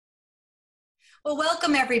Well,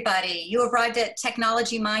 welcome everybody. You arrived at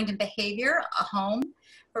Technology, Mind, and Behavior, a home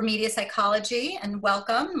for media psychology, and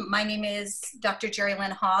welcome. My name is Dr. Jerry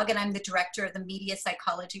Lynn Hogg, and I'm the director of the Media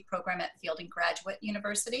Psychology program at Fielding Graduate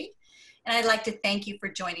University. And I'd like to thank you for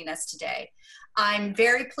joining us today. I'm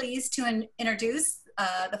very pleased to introduce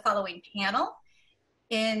the following panel.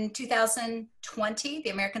 In 2020, the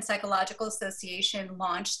American Psychological Association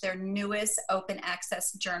launched their newest open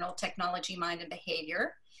access journal, Technology, Mind, and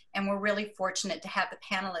Behavior. And we're really fortunate to have the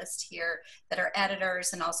panelists here that are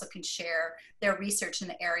editors and also can share their research in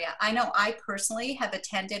the area. I know I personally have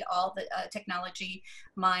attended all the Technology,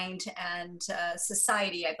 Mind, and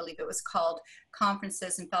Society, I believe it was called,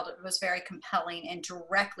 conferences, and felt it was very compelling and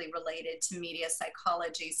directly related to media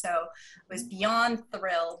psychology. So I was beyond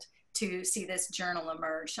thrilled to see this journal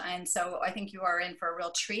emerge. And so I think you are in for a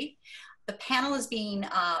real treat. The panel is being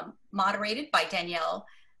moderated by Danielle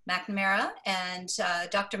McNamara, and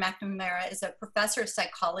Dr. McNamara is a professor of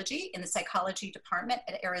psychology in the psychology department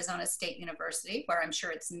at Arizona State University, where I'm sure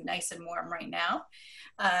it's nice and warm right now.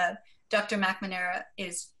 Dr. McNamara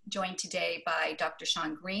is joined today by Dr.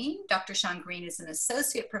 Shawn Green. Dr. Shawn Green is an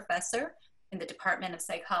associate professor in the Department of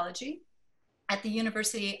Psychology at the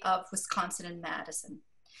University of Wisconsin in Madison.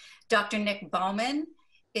 Dr. Nick Bowman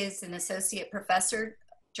is an associate professor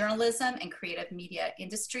journalism and creative media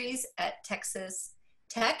industries at Texas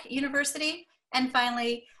Tech University. And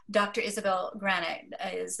finally, Dr. Isabela Granic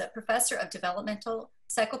is a professor of developmental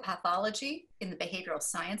psychopathology in the Behavioral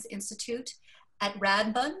Science Institute at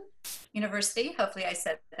Radboud University. Hopefully I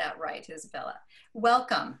said that right, Isabela.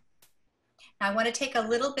 Welcome. Now I want to take a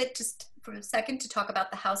little bit just for a second to talk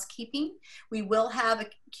about the housekeeping. We will have a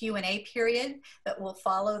Q&A period that will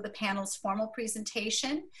follow the panel's formal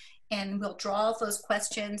presentation, and we'll draw those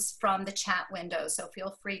questions from the chat window. So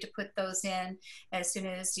feel free to put those in as soon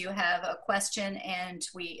as you have a question. And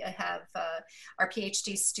we have our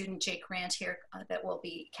PhD student, Jake Grant, here that will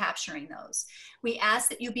be capturing those. We ask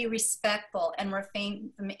that you be respectful and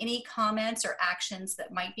refrain from any comments or actions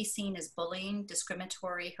that might be seen as bullying,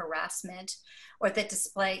 discriminatory, harassment, or that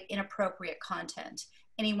display inappropriate content.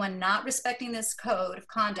 Anyone not respecting this code of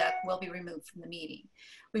conduct will be removed from the meeting.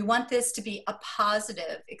 We want this to be a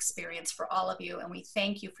positive experience for all of you, and we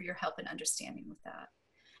thank you for your help and understanding with that.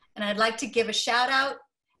 And I'd like to give a shout out,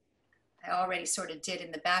 I already sort of did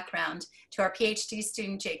in the background, to our PhD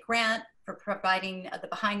student, Jake Grant, for providing the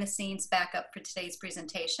behind the scenes backup for today's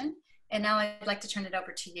presentation. And now I'd like to turn it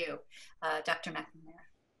over to you, Dr. McNamara.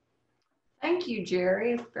 Thank you,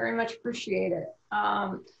 Jerry. Very much appreciate it.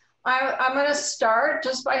 I'm going to start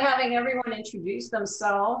just by having everyone introduce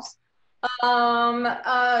themselves.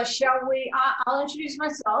 Shall we? I'll introduce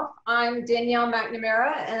myself. I'm Danielle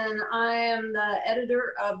McNamara, and I am the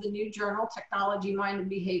editor of the new journal, Technology, Mind, and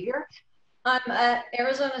Behavior. I'm at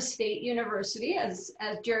Arizona State University, as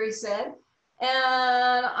Jerry said, and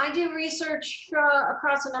I do research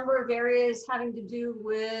across a number of areas having to do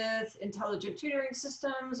with intelligent tutoring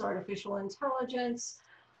systems, artificial intelligence,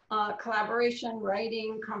 collaboration,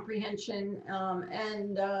 writing, comprehension,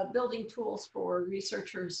 and building tools for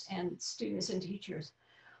researchers and students and teachers.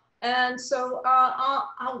 And so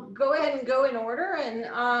I'll go ahead and go in order and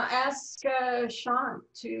ask Shawn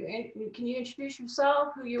can you introduce yourself,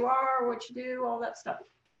 who you are, what you do, all that stuff?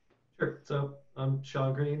 Sure. So I'm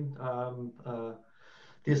Shawn Green. I'm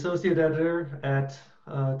the associate editor at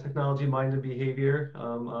Technology, Mind, and Behavior.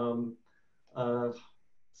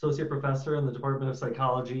 Associate professor in the Department of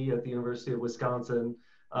Psychology at the University of Wisconsin.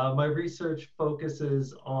 My research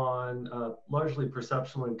focuses on largely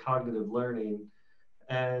perceptual and cognitive learning.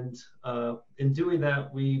 And in doing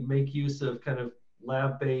that, we make use of kind of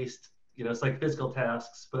lab-based, psychophysical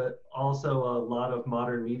tasks, but also a lot of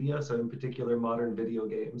modern media, so in particular, modern video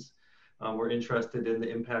games. We're interested in the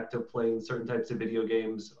impact of playing certain types of video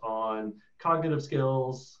games on cognitive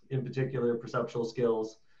skills, in particular, perceptual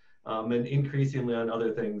skills, and increasingly on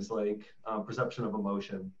other things like perception of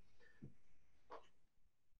emotion.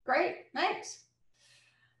 Great, thanks.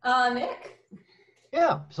 Nick?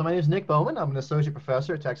 Yeah, so my name is Nick Bowman. I'm an associate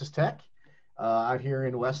professor at Texas Tech out here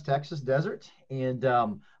in West Texas Desert. And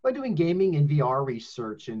I'm doing gaming and VR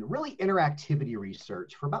research and really interactivity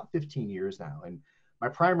research for about 15 years now. And my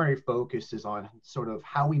primary focus is on sort of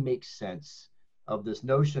how we make sense of this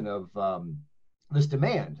notion of this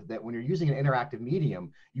demand that when you're using an interactive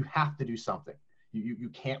medium, you have to do something. You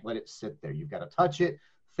can't let it sit there. You've got to touch it,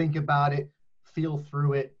 think about it, feel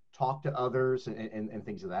through it, talk to others, and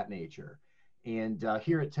things of that nature. And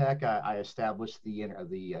here at Tech, I established the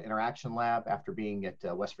Interaction Lab after being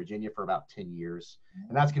at West Virginia for about 10 years.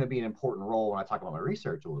 And that's going to be an important role when I talk about my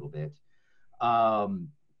research a little bit.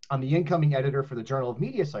 I'm the incoming editor for the Journal of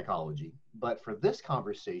Media Psychology, but for this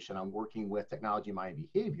conversation, I'm working with Technology, Mind,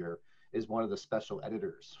 and Behavior as one of the special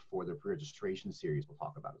editors for the pre-registration series we'll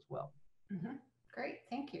talk about as well. Mm-hmm. Great,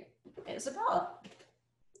 thank you. Isabela.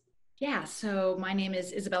 Yeah, so my name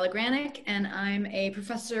is Isabela Granic, and I'm a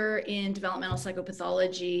professor in developmental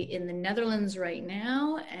psychopathology in the Netherlands right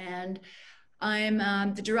now. And I'm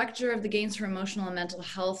the director of the Games for Emotional and Mental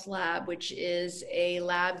Health Lab, which is a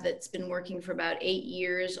lab that's been working for about 8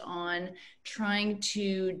 years on trying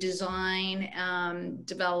to design,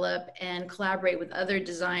 develop, and collaborate with other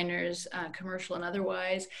designers, commercial and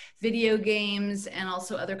otherwise, video games, and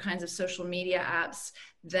also other kinds of social media apps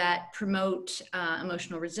that promote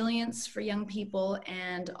emotional resilience for young people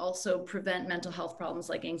and also prevent mental health problems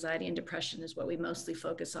like anxiety and depression is what we mostly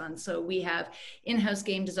focus on. So we have in-house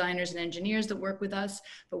game designers and engineers that work with us,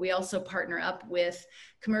 but we also partner up with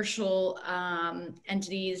commercial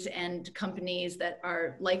entities and companies that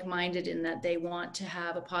are like-minded in that they want to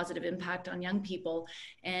have a positive impact on young people.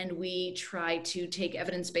 And we try to take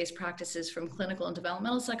evidence-based practices from clinical and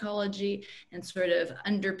developmental psychology and sort of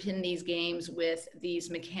underpin these games with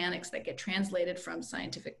these mechanics that get translated from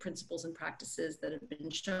scientific principles and practices that have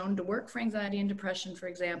been shown to work for anxiety and depression, for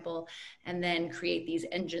example, and then create these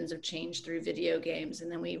engines of change through video games.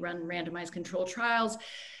 And then we run randomized control trials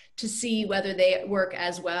to see whether they work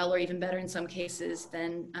as well or even better in some cases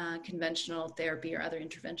than conventional therapy or other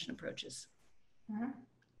intervention approaches. Mm-hmm.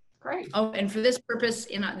 Great. Oh, and for this purpose,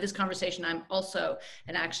 in this conversation, I'm also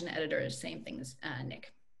an action editor, same thing as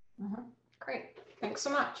Nick. Mm-hmm. Great, thanks so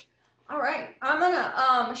much. All right, I'm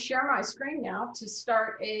gonna share my screen now to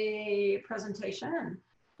start a presentation, and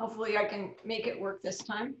hopefully I can make it work this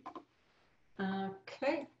time.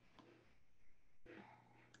 Okay.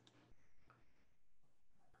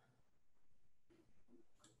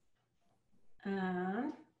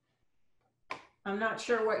 I'm not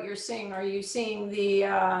sure what you're seeing. Are you seeing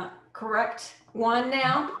the correct one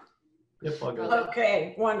now? Yep, I'll go.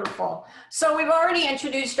 Okay, wonderful. So we've already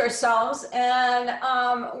introduced ourselves, and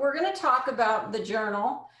we're going to talk about the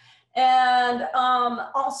journal. And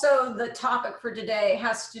also the topic for today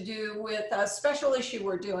has to do with a special issue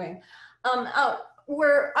we're doing.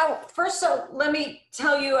 First, so let me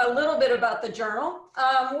tell you a little bit about the journal.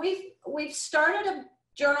 We've started a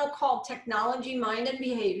journal called Technology, Mind, and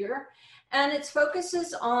Behavior, and it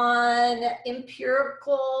focuses on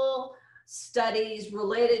empirical studies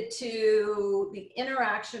related to the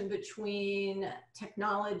interaction between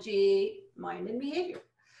technology, mind, and behavior.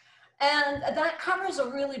 And that covers a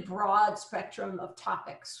really broad spectrum of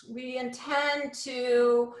topics. We intend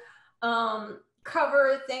to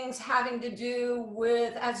cover things having to do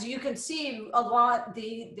with, as you can see, a lot,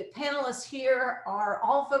 the panelists here are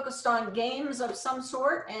all focused on games of some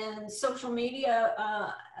sort and social media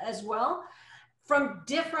as well, from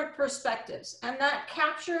different perspectives. And that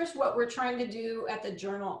captures what we're trying to do at the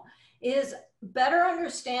journal, is better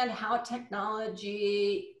understand how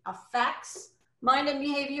technology affects mind and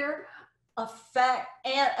behavior,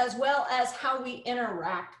 as well as how we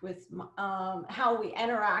interact with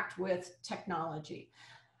technology.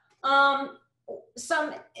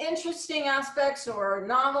 Some interesting aspects or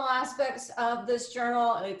novel aspects of this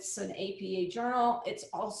journal: it's an APA journal. It's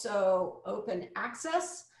also open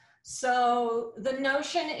access. So the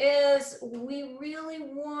notion is we really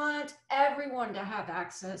want everyone to have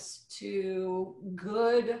access to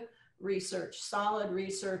good research, solid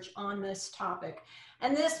research on this topic.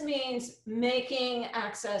 And this means making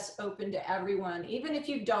access open to everyone, even if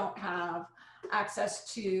you don't have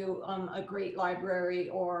access to a great library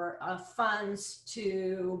or funds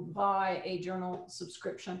to buy a journal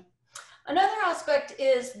subscription. Another aspect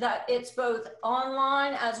is that it's both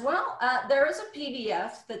online as well. There is a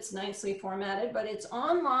PDF that's nicely formatted, but it's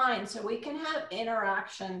online, so we can have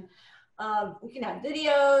interaction. We can have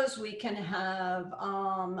videos, we can have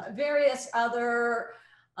various other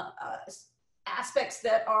aspects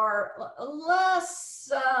that are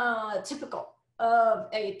less typical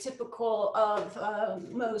of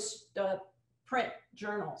most print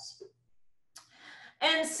journals.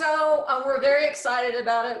 And so we're very excited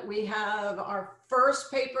about it. We have our first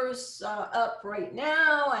papers up right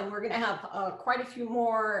now, and we're going to have quite a few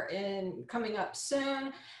more coming up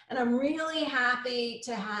soon. And I'm really happy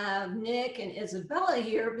to have Nick and Isabela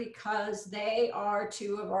here because they are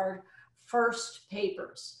two of our first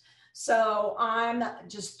papers. So I'm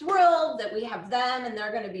just thrilled that we have them, and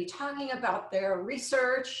they're going to be talking about their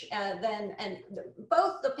research and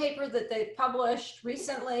both the paper that they've published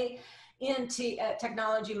recently into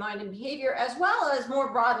technology, mind, and behavior, as well as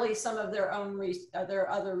more broadly some of their own their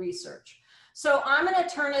other research. So I'm going to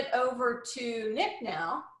turn it over to Nick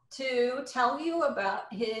now to tell you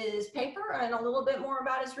about his paper and a little bit more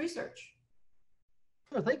about his research.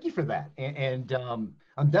 Sure, thank you for that.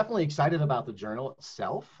 I'm definitely excited about the journal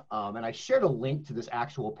itself. And I shared a link to this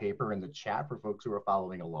actual paper in the chat for folks who are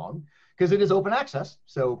following along, because it is open access.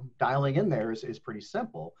 So dialing in there is pretty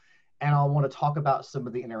simple. And I want to talk about some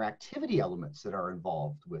of the interactivity elements that are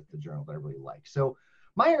involved with the journal that I really like. So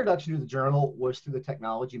my introduction to the journal was through the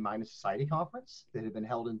Technology, Mind, and Society conference that had been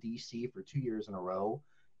held in DC for 2 years in a row.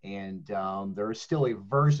 And there is still a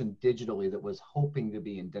version digitally that was hoping to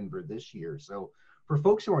be in Denver this year. So for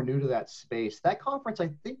folks who are new to that space, that conference, I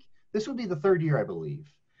think this would be the 3rd year, I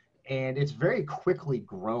believe. And it's very quickly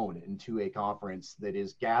grown into a conference that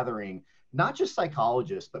is gathering not just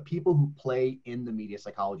psychologists, but people who play in the media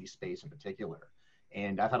psychology space in particular.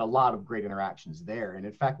 And I've had a lot of great interactions there. And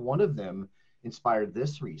in fact, one of them inspired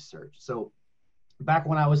this research. So back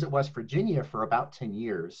when I was at West Virginia for about 10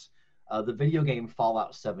 years, the video game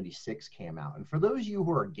Fallout 76 came out. And for those of you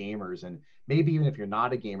who are gamers, and maybe even if you're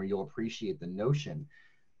not a gamer, you'll appreciate the notion.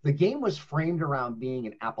 The game was framed around being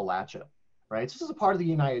in Appalachia, right? So this is a part of the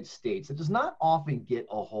United States that does not often get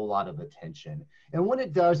a whole lot of attention. And when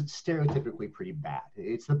it does, it's stereotypically pretty bad.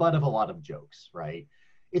 It's the butt of a lot of jokes, right?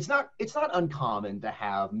 It's not uncommon to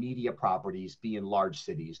have media properties be in large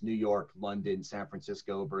cities, New York, London, San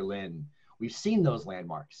Francisco, Berlin. We've seen those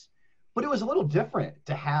landmarks. But it was a little different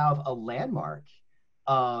to have a landmark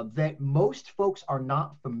that most folks are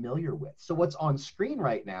not familiar with. So what's on screen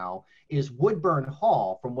right now is Woodburn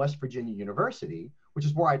Hall from West Virginia University, which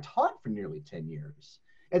is where I taught for nearly 10 years.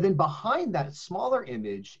 And then behind that smaller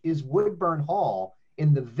image is Woodburn Hall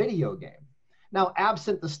in the video game. Now,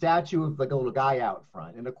 absent the statue of the little guy out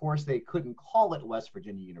front, and of course they couldn't call it West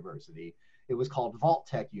Virginia University, it was called Vault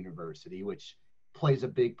Tech University, which plays a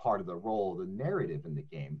big part of the role, the narrative in the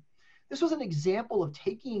game. This was an example of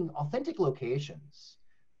taking authentic locations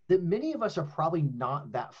that many of us are probably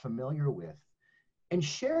not that familiar with and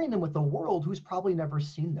sharing them with the world who's probably never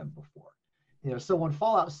seen them before. You know, so when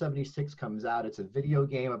Fallout 76 comes out, it's a video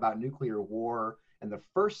game about nuclear war, and the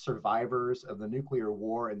first survivors of the nuclear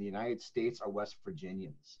war in the United States are West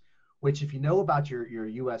Virginians, which if you know about your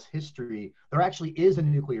US history, there actually is a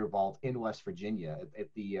nuclear vault in West Virginia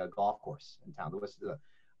at the golf course in town.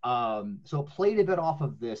 So it played a bit off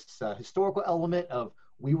of this historical element of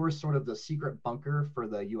we were sort of the secret bunker for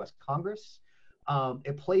the US Congress.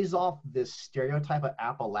 It plays off this stereotype of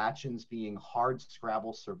Appalachians being hard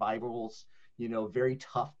scrabble survivals, you know, very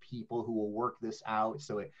tough people who will work this out.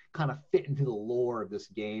 So it kind of fit into the lore of this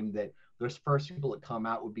game that those first people that come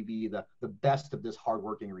out would be the best of this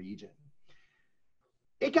hardworking region.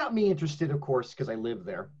 It got me interested, of course, because I lived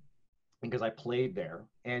there. Because I played there.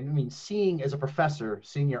 And I mean, seeing as a professor,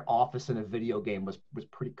 seeing your office in a video game was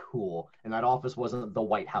pretty cool. And that office wasn't the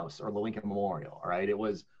White House or the Lincoln Memorial, right? It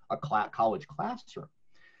was a college classroom.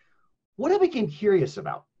 What I became curious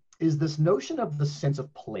about is this notion of the sense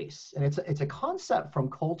of place. And it's a concept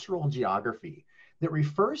from cultural geography that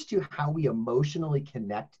refers to how we emotionally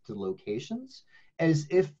connect to locations as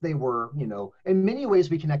if they were, you know, in many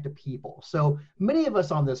ways we connect to people. So many of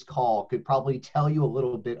us on this call could probably tell you a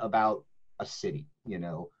little bit about a city, you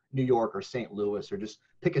know, New York or St. Louis, or just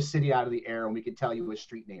pick a city out of the air and we could tell you a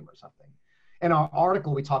street name or something. In our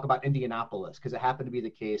article, we talk about Indianapolis because it happened to be the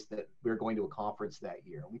case that we were going to a conference that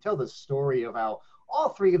year. We tell the story of how all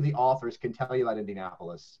 3 of the authors can tell you about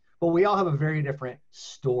Indianapolis, but we all have a very different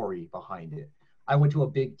story behind it. I went to a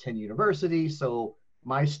Big Ten university, so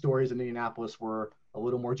my stories in Indianapolis were a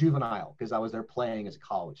little more juvenile because I was there playing as a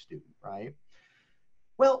college student, right?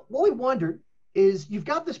 Well, what we wondered is you've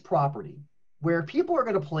got this property where people are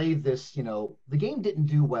going to play this, you know, the game didn't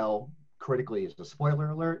do well critically as a spoiler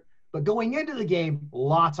alert, but going into the game,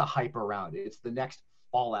 lots of hype around it. It's the next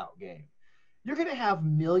Fallout game. You're going to have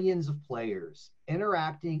millions of players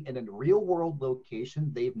interacting in a real world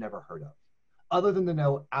location they've never heard of, other than to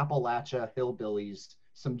know Appalachia, hillbillies,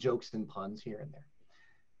 some jokes and puns here and there.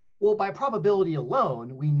 Well, by probability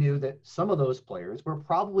alone, we knew that some of those players were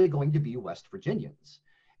probably going to be West Virginians.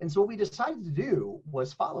 And so what we decided to do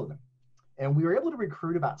was follow them. And we were able to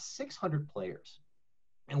recruit about 600 players.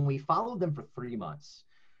 And we followed them for 3 months.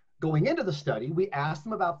 Going into the study, we asked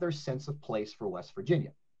them about their sense of place for West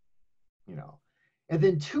Virginia. You know, and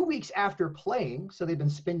then 2 weeks after playing, so they've been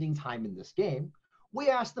spending time in this game, we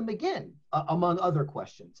asked them again, among other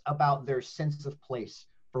questions, about their sense of place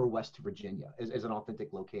for West Virginia as an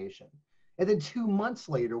authentic location. And then 2 months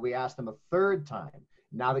later, we asked them a 3rd time,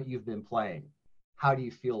 now that you've been playing, how do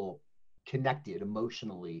you feel connected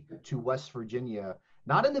emotionally to West Virginia,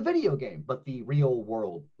 not in the video game, but the real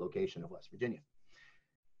world location of West Virginia?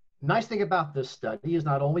 Nice thing about this study is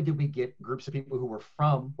not only did we get groups of people who were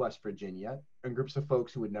from West Virginia and groups of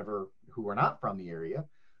folks who were not from the area,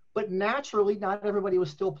 but naturally not everybody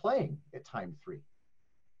was still playing at time 3,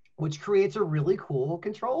 which creates a really cool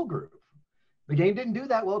control group. The game didn't do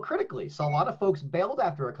that well critically, so a lot of folks bailed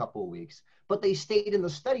after a couple of weeks, but they stayed in the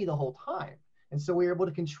study the whole time. And so we were able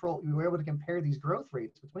to compare these growth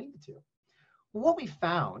rates between the two. What we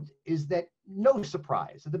found is that, no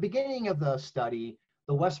surprise, at the beginning of the study,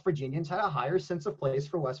 the West Virginians had a higher sense of place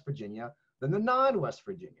for West Virginia than the non-West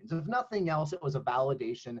Virginians. If nothing else, it was a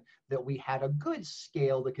validation that we had a good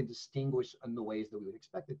scale that can distinguish in the ways that we would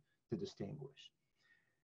expect it to distinguish.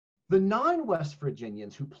 The non-West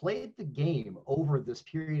Virginians who played the game over this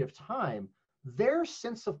period of time, their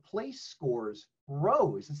sense of place scores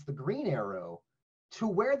rose, it's the green arrow, to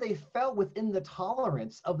where they fell within the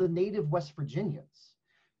tolerance of the native West Virginians.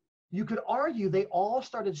 You could argue they all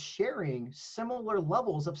started sharing similar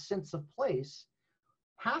levels of sense of place.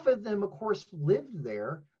 Half of them, of course, lived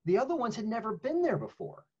there. The other ones had never been there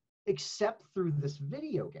before, except through this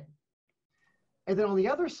video game. And then on the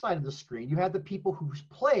other side of the screen, you had the people who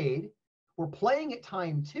were playing at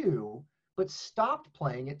time 2, but stopped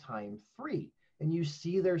playing at time 3. And you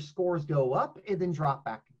see their scores go up and then drop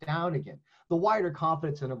back down again. The wider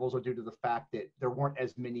confidence intervals are due to the fact that there weren't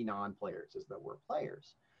as many non-players as there were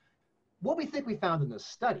players. What we think we found in this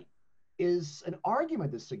study is an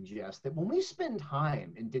argument that suggests that when we spend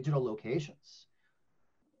time in digital locations,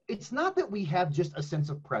 it's not that we have just a sense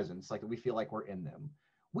of presence, like we feel like we're in them.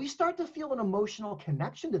 We start to feel an emotional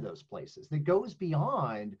connection to those places that goes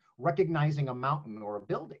beyond recognizing a mountain or a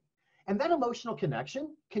building. And that emotional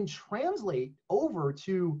connection can translate over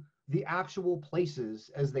to the actual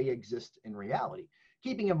places as they exist in reality.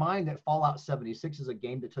 Keeping in mind that Fallout 76 is a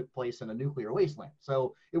game that took place in a nuclear wasteland.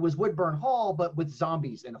 So it was Woodburn Hall, but with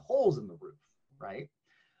zombies and holes in the roof, right?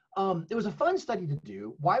 It was a fun study to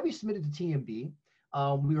do. Why we submitted to TMB,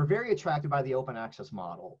 we were very attracted by the open access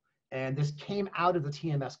model. And this came out of the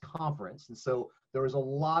TMS conference. And so there was a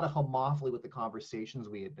lot of homophily with the conversations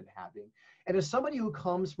we had been having. And as somebody who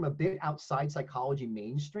comes from a bit outside psychology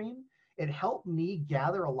mainstream, it helped me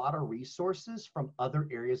gather a lot of resources from other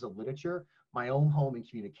areas of literature, my own home in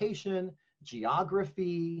communication,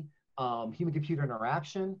 geography, human-computer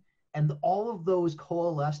interaction, and all of those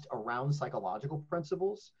coalesced around psychological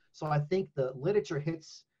principles. So I think the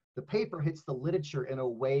paper hits the literature in a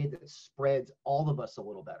way that spreads all of us a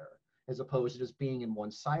little better, as opposed to just being in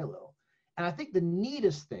one silo. And I think the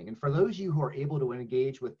neatest thing, and for those of you who are able to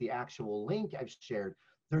engage with the actual link I've shared,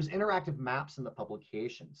 there's interactive maps in the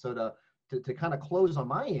publication. So to kind of close on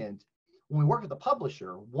my end, when we worked with the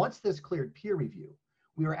publisher, once this cleared peer review,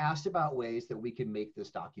 we were asked about ways that we can make this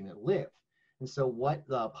document live. And so what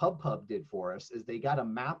the PubPub did for us is they got a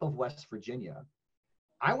map of West Virginia.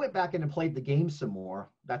 I went back in and played the game some more.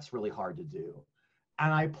 That's really hard to do.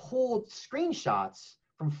 And I pulled screenshots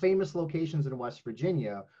from famous locations in West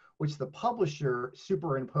Virginia, which the publisher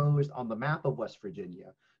superimposed on the map of West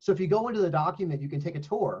Virginia. So if you go into the document, you can take a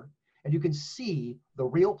tour and you can see the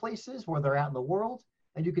real places where they're at in the world,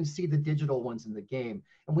 and you can see the digital ones in the game.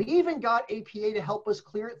 And we even got APA to help us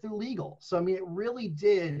clear it through legal. So, I mean, it really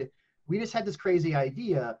did. We just had this crazy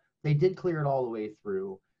idea. They did clear it all the way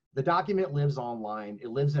through. The document lives online. It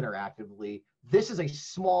lives interactively. This is a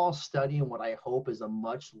small study in what I hope is a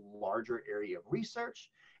much larger area of research.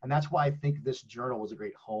 And that's why I think this journal was a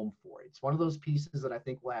great home for it. It's one of those pieces that I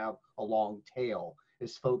think will have a long tail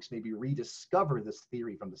as folks maybe rediscover this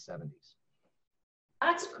theory from the 70s.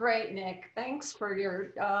 That's great, Nick. Thanks for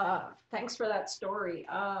that story.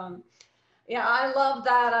 Yeah, I love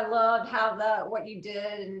that. I loved how what you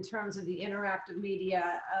did in terms of the interactive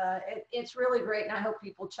media. It's really great, and I hope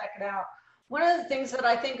people check it out. One of the things that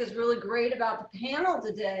I think is really great about the panel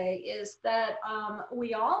today is that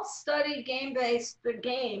we all study game-based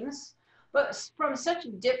games, but from such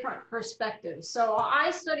different perspectives. So I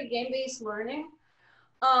study game-based learning,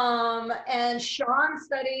 and Shawn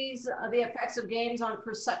studies the effects of games on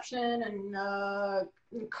perception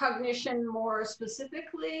and cognition more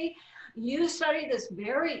specifically. You study this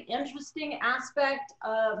very interesting aspect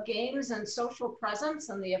of games and social presence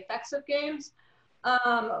and the effects of games,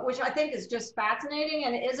 which I think is just fascinating.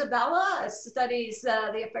 And Isabela studies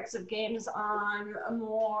the effects of games on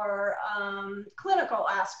more clinical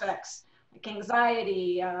aspects, like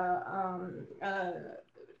anxiety,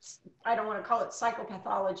 I don't want to call it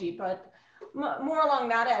psychopathology, but more along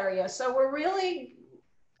that area. So we're really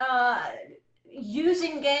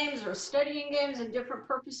using games or studying games in different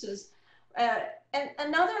purposes. And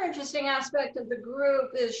another interesting aspect of the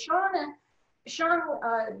group is Shawn Shawn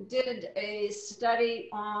did a study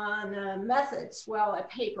on methods, well, a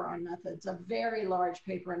paper on methods, a very large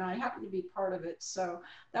paper, and I happened to be part of it. So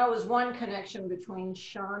that was one connection between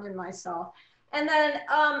Shawn and myself. And then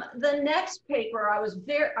the next paper, I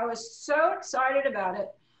was so excited about it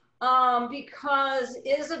because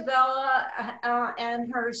Isabela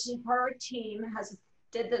and her superb team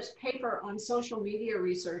did this paper on social media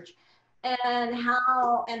research and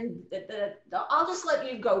how, and I'll just let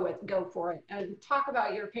you go for it and talk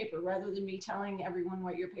about your paper rather than me telling everyone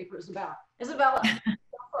what your paper is about. Isabela, go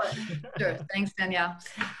for it. Sure, thanks, Danielle.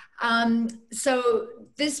 So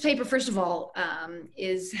this paper, first of all,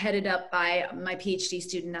 is headed up by my PhD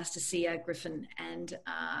student, Nastasia Griffin, and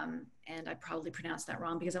I probably pronounced that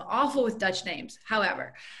wrong because I'm awful with Dutch names.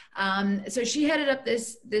 However, so she headed up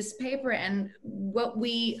this paper, and what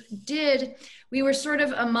we did, we were sort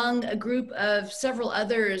of among a group of several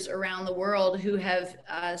others around the world who have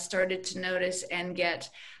started to notice and get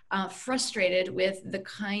frustrated with the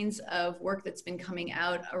kinds of work that's been coming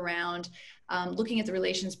out around looking at the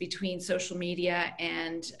relations between social media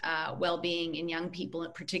and well-being in young people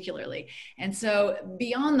particularly. And so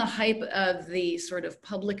beyond the hype of the sort of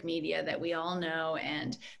public media that we all know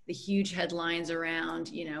and the huge headlines around,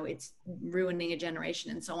 you know, it's ruining a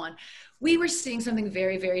generation and so on, we were seeing something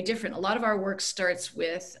very, very different. A lot of our work starts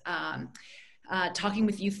with talking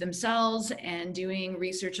with youth themselves and doing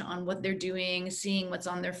research on what they're doing, seeing what's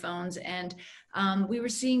on their phones. And we were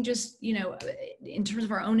seeing just, you know, in terms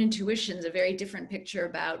of our own intuitions, a very different picture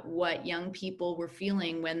about what young people were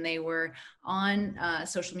feeling when they were on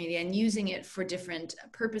social media and using it for different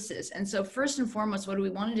purposes. And so first and foremost, what we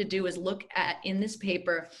wanted to do is look at, in this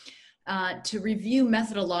paper, to review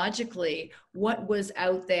methodologically what was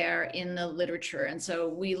out there in the literature. And so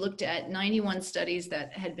we looked at 91 studies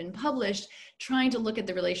that had been published, trying to look at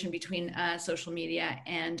the relation between social media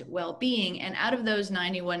and well-being. And out of those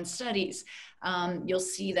 91 studies, you'll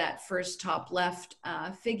see that first top left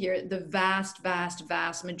figure, the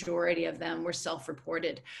vast majority of them were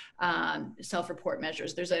self-report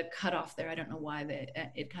measures. There's a cutoff there. I don't know why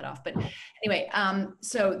it cut off, but anyway,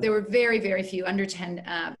 so there were very, very few, under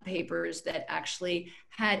 10 papers that actually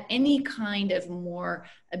had any kind of more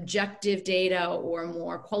objective data or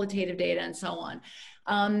more qualitative data and so on.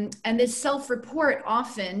 And this self-report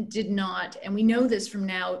often did not, and we know this from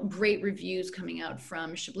now great reviews coming out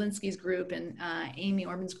from Shablinsky's group and Amy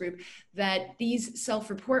Orman's group, that these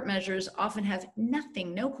self-report measures often have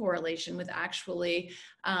nothing, no correlation with actually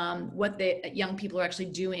what the young people are actually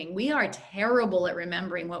doing. We are terrible at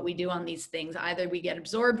remembering what we do on these things. Either we get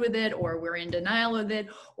absorbed with it, or we're in denial with it,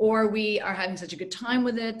 or we are having such a good time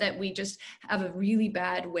with it that we just have a really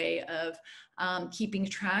bad way of keeping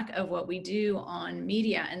track of what we do on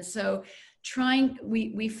media. And so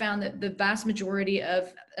we found that the vast majority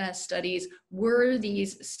of studies were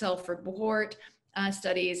these self-report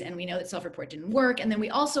studies, and we know that self-report didn't work. And then we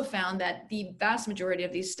also found that the vast majority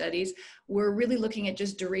of these studies were really looking at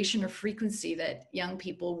just duration or frequency that young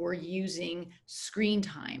people were using screen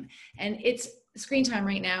time. And screen time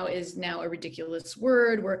right now is now a ridiculous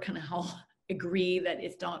word. We're kind of all agree that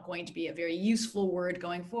it's not going to be a very useful word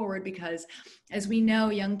going forward, because as we know,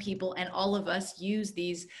 young people and all of us use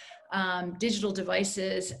these digital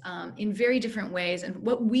devices in very different ways. And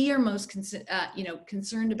what we are most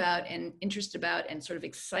concerned about and interested about and sort of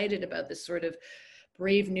excited about this sort of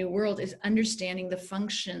brave new world is understanding the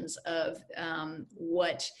functions of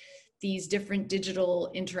what these different digital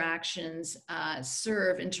interactions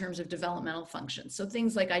serve in terms of developmental functions. So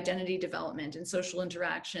things like identity development and social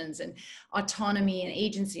interactions and autonomy and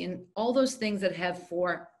agency and all those things that have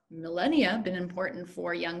for millennia been important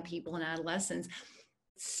for young people and adolescents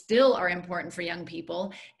still are important for young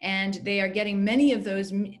people, and they are getting many of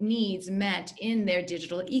those needs met in their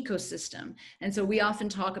digital ecosystem. And so we often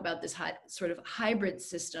talk about this sort of hybrid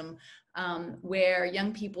system where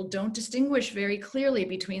young people don't distinguish very clearly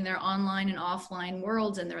between their online and offline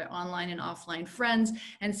worlds and their online and offline friends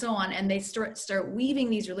and so on. And they start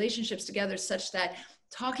weaving these relationships together such that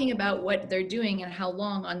talking about what they're doing and how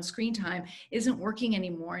long on screen time isn't working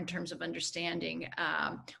anymore in terms of understanding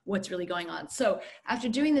what's really going on. So after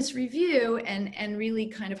doing this review and really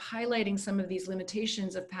kind of highlighting some of these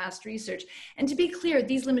limitations of past research, and to be clear,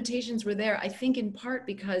 these limitations were there, I think, in part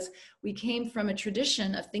because we came from a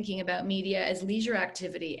tradition of thinking about media as leisure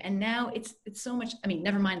activity. And now it's so much, I mean,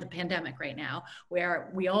 never mind the pandemic right now,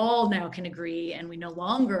 where we all now can agree and we no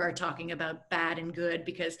longer are talking about bad and good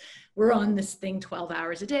because we're on this thing 12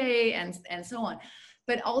 hours a day and so on.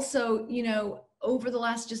 But also, you know, over the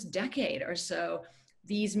last just decade or so,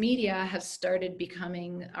 these media have started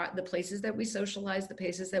becoming the places that we socialize, the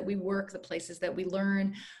places that we work, the places that we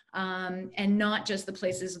learn, and not just the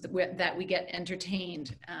places that we get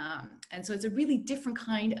entertained. And so it's a really different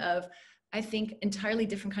kind of, I think, entirely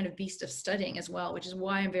different kind of beast of studying as well, which is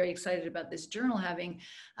why I'm very excited about this journal having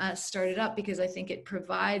started up, because I think it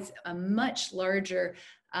provides a much larger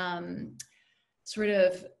sort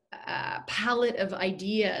of palette of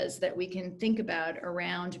ideas that we can think about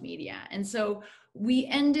around media. And so we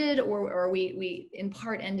ended, or we in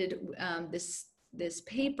part ended this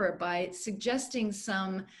paper by suggesting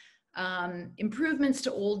some improvements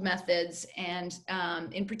to old methods. And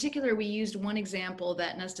in particular, we used one example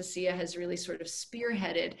that Anastasia has really sort of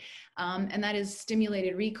spearheaded, and that is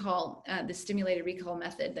stimulated recall, the stimulated recall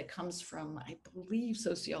method that comes from, I believe,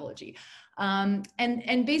 sociology.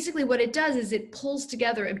 And basically what it does is it pulls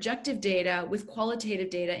together objective data with qualitative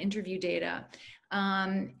data, interview data,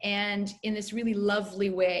 and in this really lovely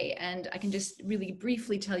way. And I can just really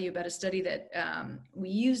briefly tell you about a study that we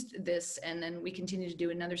used this, and then we continue to do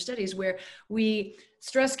in other studies where we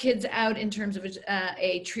stress kids out in terms of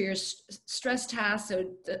a Trier stress task.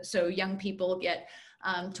 So young people get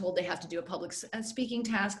told they have to do a public speaking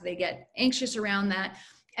task. They get anxious around that.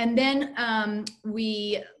 And then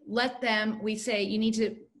we say, you need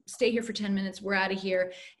to stay here for 10 minutes, we're out of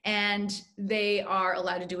here. And they are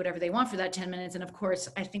allowed to do whatever they want for that 10 minutes. And of course,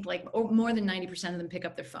 I think like more than 90% of them pick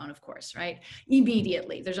up their phone, of course, right?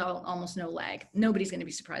 Immediately, there's almost no lag. Nobody's gonna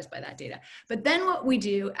be surprised by that data. But then what we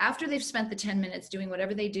do, after they've spent the 10 minutes doing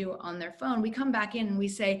whatever they do on their phone, we come back in and we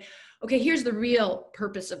say, okay, here's the real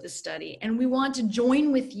purpose of the study. And we want to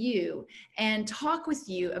join with you and talk with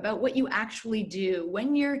you about what you actually do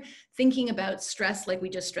when you're thinking about stress, like we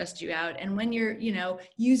just stressed you out. And when you're,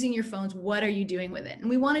 using your phones, what are you doing with it? And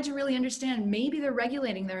we wanted to really understand, maybe they're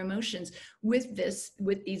regulating their emotions with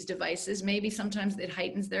these devices. Maybe sometimes it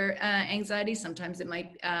heightens their anxiety. Sometimes it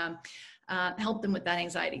might help them with that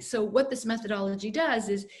anxiety. So what this methodology does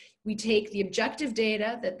is we take the objective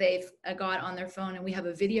data that they've got on their phone, and we have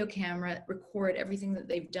a video camera record everything that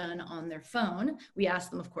they've done on their phone. We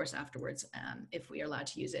ask them, of course, afterwards if we are allowed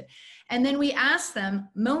to use it. And then we ask them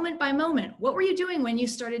moment by moment, what were you doing when you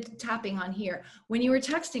started tapping on here? When you were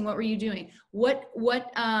texting, what were you doing? What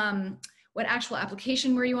actual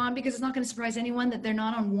application were you on? Because it's not going to surprise anyone that they're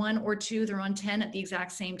not on 1 or 2, they're on 10 at the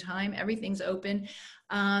exact same time. Everything's open.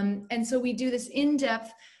 And so we do this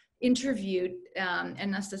in-depth interview, and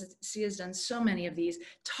Anastasia has done so many of these,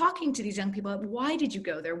 talking to these young people. Why did you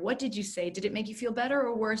go there? What did you say? Did it make you feel better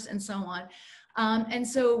or worse? And so on. And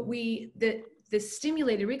so the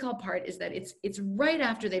stimulated recall part is that it's right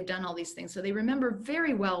after they've done all these things. So they remember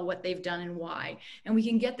very well what they've done and why. And we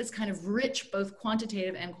can get this kind of rich, both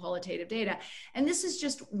quantitative and qualitative data. And this is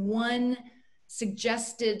just one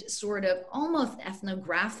suggested sort of almost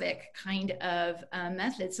ethnographic kind of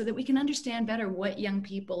method, so that we can understand better what young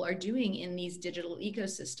people are doing in these digital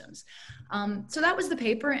ecosystems. So that was the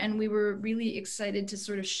paper, and we were really excited to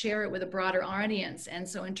sort of share it with a broader audience. And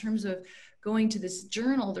so in terms of going to this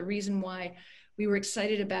journal, the reason why we were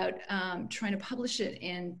excited about trying to publish it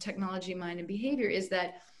in Technology, Mind, and Behavior is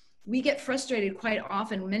that we get frustrated quite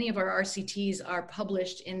often. Many of our RCTs are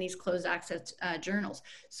published in these closed access journals.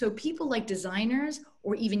 So people like designers,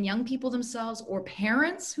 or even young people themselves, or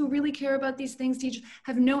parents who really care about these things, teachers,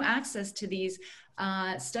 have no access to these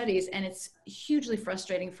studies. And it's hugely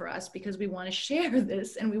frustrating for us, because we want to share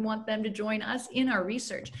this and we want them to join us in our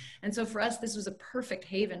research. And so for us, this was a perfect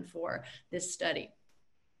haven for this study.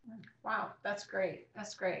 Wow, that's great.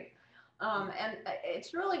 That's great. And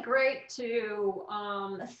it's really great to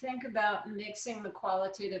think about mixing the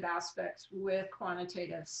qualitative aspects with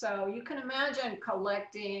quantitative. So you can imagine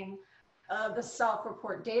collecting the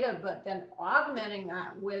self-report data, but then augmenting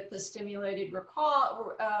that with the stimulated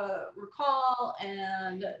recall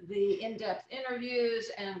and the in-depth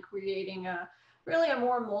interviews, and creating really a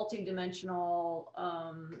more multi-dimensional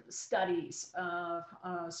studies of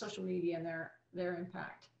social media and their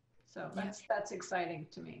impact. So that's exciting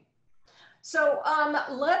to me. So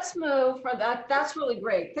let's move from that. That's really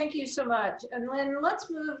great. Thank you so much. And then let's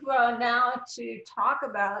move now to talk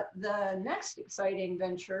about the next exciting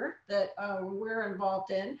venture that we're involved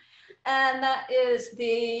in. And that is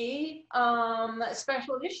the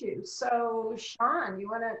special issue. So Shawn, you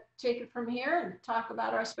want to take it from here and talk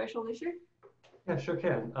about our special issue? Yeah, sure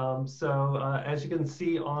can. As you can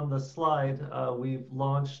see on the slide, we've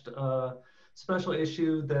launched special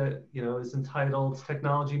issue that is entitled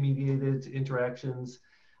Technology Mediated Interactions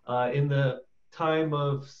in the time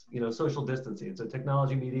of social distancing, so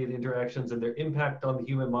technology-mediated interactions and their impact on the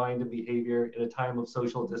human mind and behavior in a time of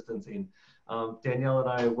social distancing. Danielle and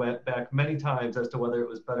I went back many times as to whether it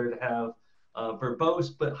was better to have a verbose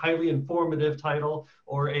but highly informative title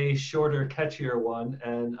or a shorter, catchier one.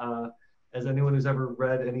 And as anyone who's ever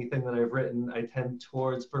read anything that I've written, I tend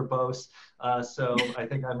towards verbose. So I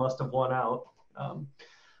think I must have won out.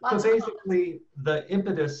 So basically, the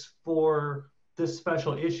impetus for this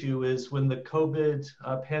special issue is when the COVID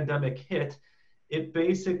pandemic hit, it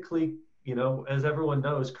basically, as everyone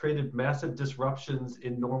knows, created massive disruptions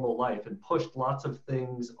in normal life and pushed lots of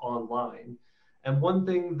things online. And one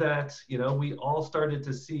thing that, we all started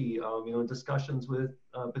to see, in discussions with,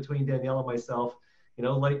 between Danielle and myself,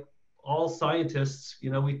 like all scientists,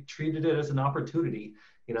 we treated it as an opportunity.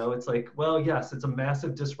 It's like, well, yes, it's a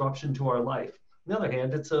massive disruption to our life. On the other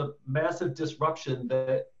hand, it's a massive disruption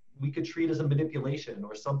that we could treat as a manipulation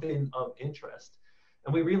or something of interest.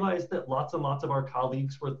 And we realized that lots and lots of our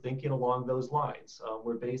colleagues were thinking along those lines.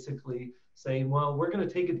 We're basically saying, well, we're going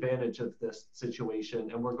to take advantage of this situation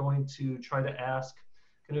and we're going to try to ask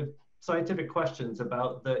kind of scientific questions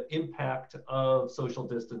about the impact of social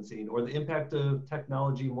distancing or the impact of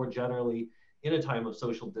technology more generally in a time of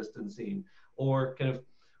social distancing, or kind of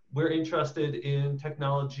we're interested in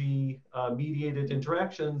technology mediated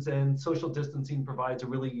interactions, and social distancing provides a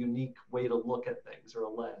really unique way to look at things, or a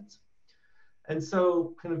lens. And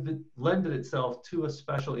so kind of it lended itself to a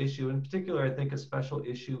special issue, in particular, I think a special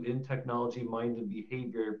issue in technology, mind, and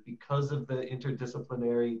behavior because of the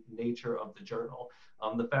interdisciplinary nature of the journal.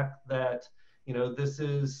 The fact that, this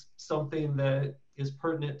is something that is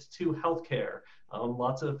pertinent to healthcare.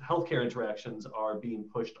 Lots of healthcare interactions are being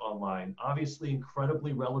pushed online. Obviously,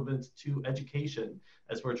 incredibly relevant to education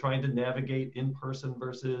as we're trying to navigate in-person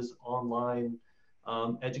versus online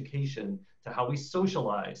education, to how we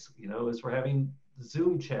socialize, as we're having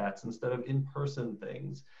Zoom chats instead of in-person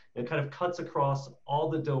things. It kind of cuts across all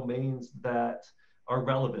the domains that are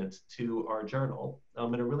relevant to our journal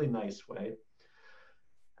in a really nice way.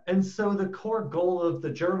 And so the core goal of the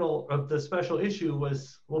journal, of the special issue,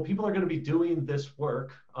 was, well, people are going to be doing this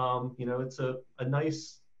work. It's a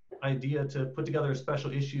nice idea to put together a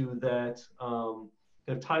special issue that kind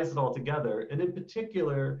of ties it all together. And in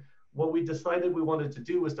particular, what we decided we wanted to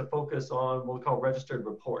do was to focus on what we call registered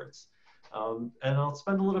reports. And I'll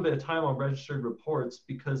spend a little bit of time on registered reports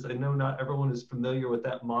because I know not everyone is familiar with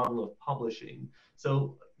that model of publishing.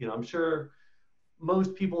 So, I'm sure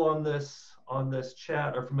most people on this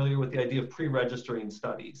chat are familiar with the idea of pre-registering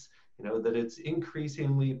studies, that it's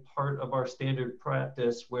increasingly part of our standard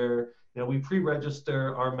practice where, we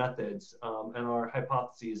pre-register our methods and our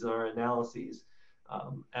hypotheses and our analyses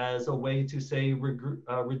as a way to say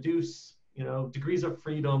reduce, degrees of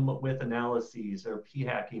freedom with analyses or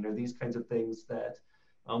p-hacking or these kinds of things that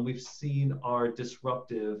we've seen are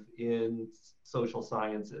disruptive in social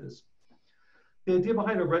sciences. The idea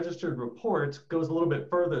behind a registered report goes a little bit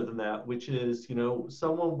further than that, which is,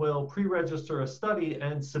 someone will pre-register a study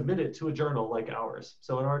and submit it to a journal like ours.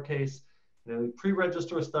 So in our case,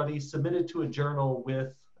 pre-register a study, submit it to a journal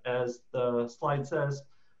with, as the slide says,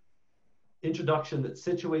 introduction that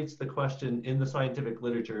situates the question in the scientific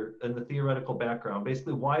literature and the theoretical background.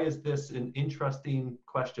 Basically, why is this an interesting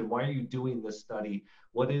question? Why are you doing this study?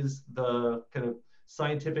 What is the kind of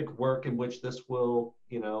scientific work in which this will,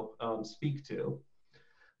 speak to?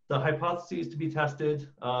 The hypotheses to be tested,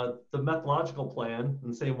 the methodological plan, in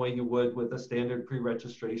the same way you would with a standard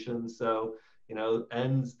pre-registration. So,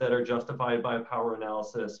 ends that are justified by power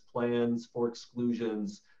analysis, plans for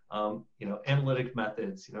exclusions, analytic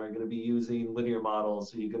methods. Are you going to be using linear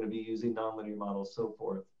models? Are you going to be using nonlinear models? So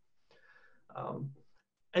forth.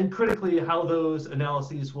 And critically, how those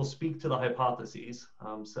analyses will speak to the hypotheses.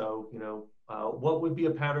 What would be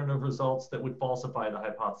a pattern of results that would falsify the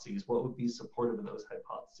hypotheses? What would be supportive of those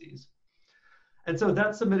hypotheses? And so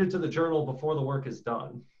that's submitted to the journal before the work is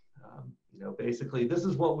done. Basically, this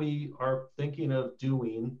is what we are thinking of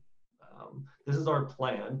doing. This is our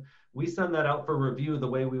plan. We send that out for review the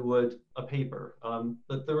way we would a paper.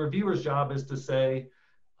 But the reviewer's job is to say,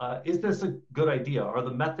 is this a good idea? Are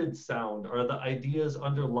the methods sound? Are the ideas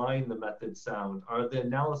underlying the methods sound? Are the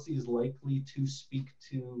analyses likely to speak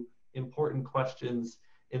to important questions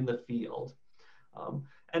in the field?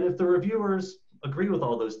 And if the reviewers agree with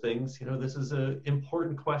all those things, this is an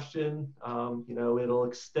important question, it'll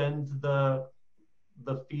extend the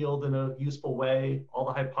field in a useful way, all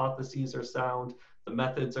the hypotheses are sound, the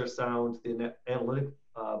methods are sound, the analytic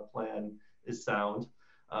plan is sound,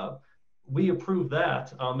 we approve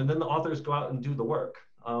that, and then the authors go out and do the work.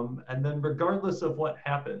 And then regardless of what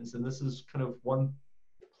happens, and this is kind of one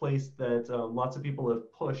place that lots of people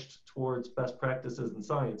have pushed towards best practices in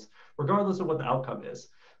science, regardless of what the outcome is.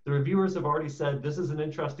 The reviewers have already said, this is an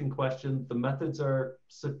interesting question. The methods are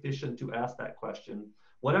sufficient to ask that question.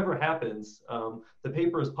 Whatever happens, the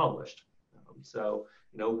paper is published. So,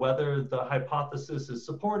 whether the hypothesis is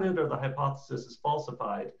supported or the hypothesis is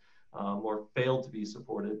falsified or failed to be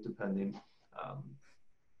supported, depending,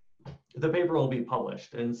 the paper will be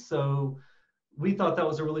published. And so we thought that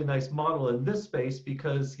was a really nice model in this space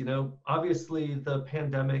because, obviously the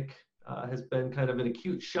pandemic has been kind of an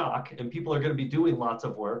acute shock and people are going to be doing lots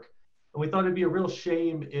of work. And we thought it'd be a real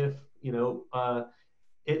shame if,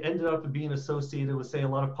 it ended up being associated with, say, a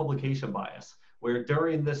lot of publication bias, where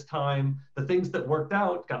during this time, the things that worked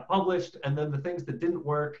out got published, and then the things that didn't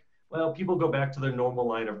work, well, people go back to their normal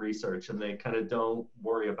line of research and they kind of don't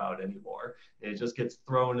worry about it anymore. It just gets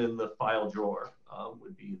thrown in the file drawer,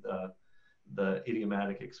 would be the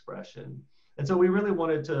idiomatic expression. And so we really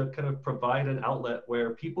wanted to kind of provide an outlet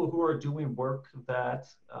where people who are doing work that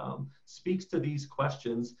speaks to these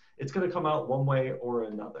questions, it's going to come out one way or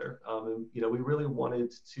another. And, we really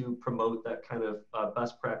wanted to promote that kind of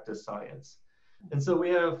best practice science. And so we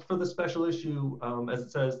have, for the special issue, as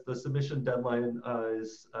it says, the submission deadline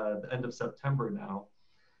is the end of September now.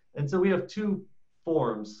 And so we have two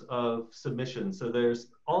forms of submission. So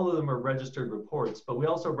all of them are registered reports, but we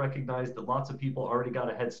also recognize that lots of people already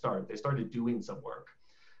got a head start. They started doing some work.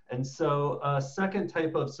 And so a second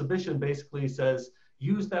type of submission basically says,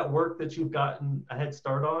 use that work that you've gotten a head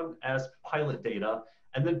start on as pilot data,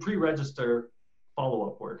 and then pre-register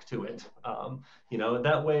follow-up work to it.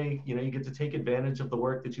 That way, you get to take advantage of the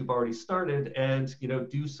work that you've already started and,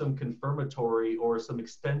 do some confirmatory or some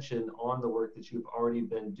extension on the work that you've already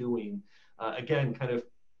been doing. Again, kind of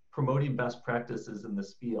promoting best practices in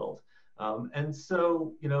this field. And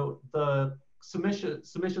so, the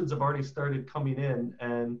submissions have already started coming in,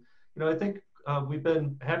 and, I think we've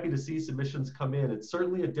been happy to see submissions come in. It's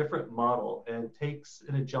certainly a different model and takes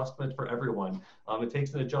an adjustment for everyone. It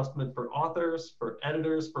takes an adjustment for authors, for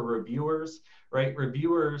editors, for reviewers, right?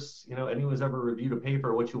 Reviewers, anyone who's ever reviewed a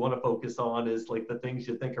paper, what you want to focus on is like the things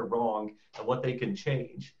you think are wrong and what they can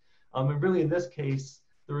change. And really in this case,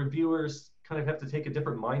 the reviewers kind of have to take a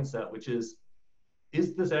different mindset, which is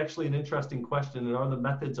this actually an interesting question and are the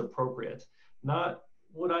methods appropriate? Not,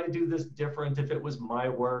 would I do this different if it was my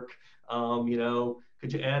work?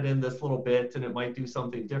 Could you add in this little bit and it might do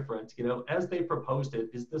something different? As they proposed it,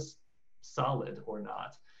 is this solid or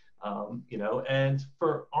not? And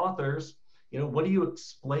for authors, what do you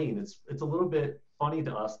explain? It's a little bit funny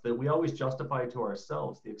to us that we always justify to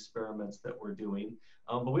ourselves the experiments that we're doing,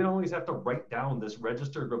 but we don't always have to write down this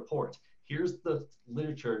registered report. Here's the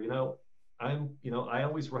literature, I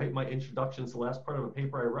always write my introductions the last part of a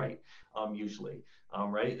paper I write, usually,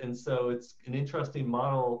 right? And so it's an interesting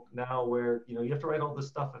model now where, you have to write all this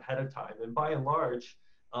stuff ahead of time. And by and large,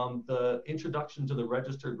 the introduction to the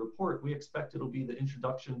registered report, we expect it'll be the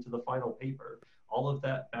introduction to the final paper. All of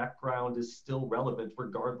that background is still relevant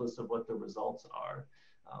regardless of what the results are.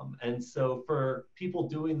 And so for people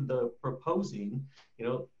doing the proposing,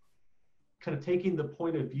 kind of taking the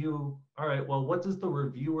point of view, all right, well, what does the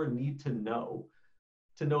reviewer need to know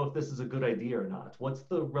if this is a good idea or not? What's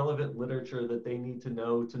the relevant literature that they need to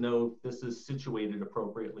know if this is situated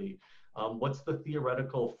appropriately? What's the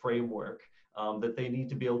theoretical framework that they need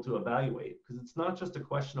to be able to evaluate? Because it's not just a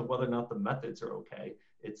question of whether or not the methods are okay.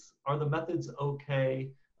 Are the methods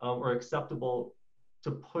okay or acceptable to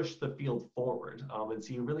push the field forward? And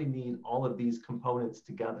so you really need all of these components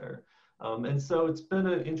together. And so it's been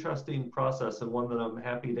an interesting process and one that I'm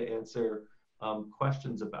happy to answer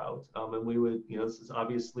questions about. And we would, this is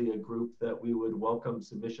obviously a group that we would welcome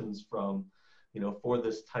submissions from, for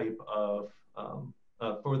this type of,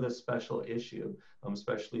 for this special issue,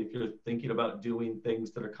 especially if you're thinking about doing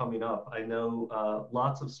things that are coming up. I know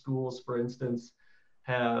lots of schools, for instance,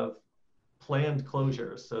 have planned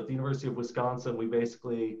closures. So at the University of Wisconsin, we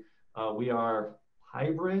basically, we are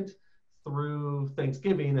hybrid through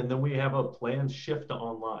Thanksgiving, and then we have a planned shift to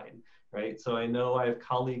online, right? So I know I have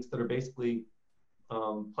colleagues that are basically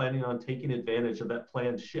planning on taking advantage of that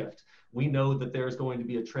planned shift. We know that there's going to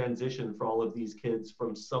be a transition for all of these kids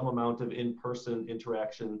from some amount of in-person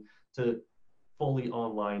interaction to fully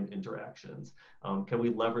online interactions. Can we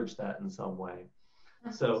leverage that in some way?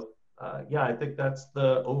 So yeah, I think that's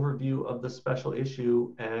the overview of the special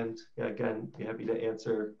issue. And yeah, again, be happy to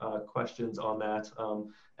answer questions on that.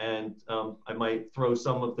 And I might throw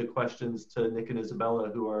some of the questions to Nick and Isabella,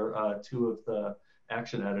 who are two of the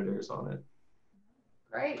action editors on it.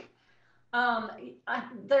 Great.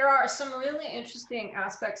 There are some really interesting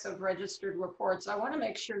aspects of registered reports. I want to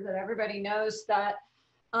make sure that everybody knows that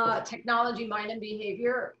Technology, Mind and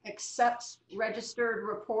Behavior accepts registered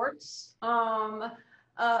reports on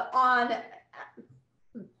a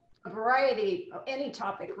variety of any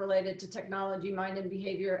topic related to technology, mind and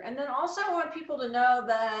behavior. And then also I want people to know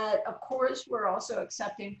that, of course, we're also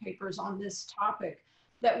accepting papers on this topic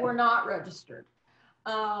that were not registered.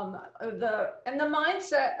 The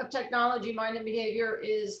mindset of technology, mind and behavior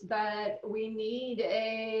is that we need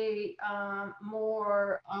a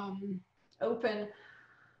more open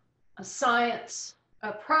science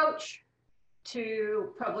approach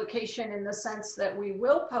to publication, in the sense that we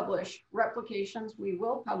will publish replications, we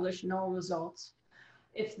will publish null results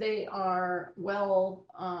if they are well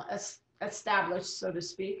established, so to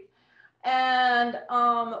speak. And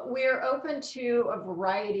we're open to a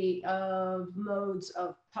variety of modes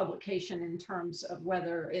of publication in terms of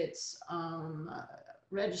whether it's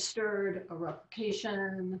registered, a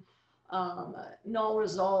replication, null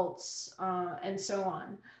results, and so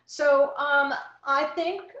on. So I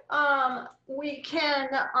think we can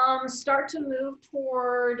start to move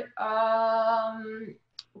toward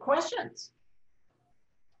questions.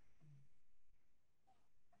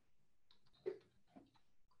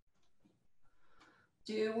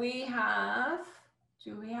 Do we have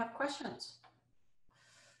questions?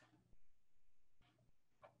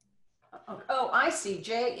 Oh, I see.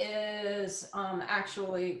 Jay is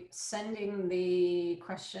actually sending the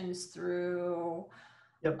questions through.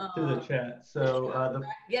 Yep, through the chat. So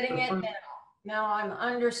getting it now. Now I'm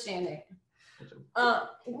understanding.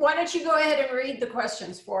 Why don't you go ahead and read the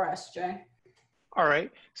questions for us, Jay? All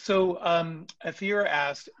right. So Athira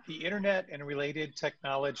asked, the internet and related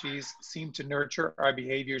technologies seem to nurture our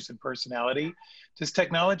behaviors and personality. Does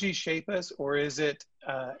technology shape us, or is it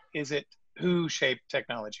who shaped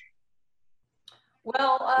technology?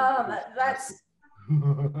 Well, that's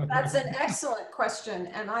an excellent question,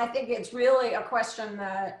 and I think it's really a question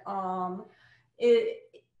that it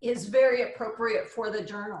is very appropriate for the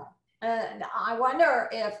journal. And I wonder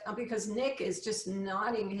if, because Nick is just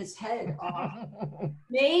nodding his head off,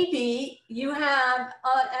 maybe you have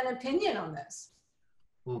an opinion on this.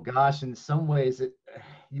 Well, gosh, in some ways,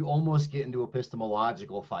 you almost get into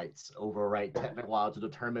epistemological fights over, right, technological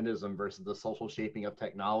determinism versus the social shaping of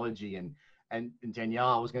technology. And Danielle,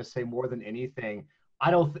 I was going to say, more than anything,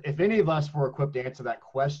 if any of us were equipped to answer that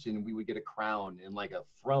question, we would get a crown and like a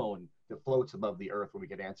throne that floats above the earth when we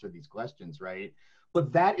could answer these questions, right?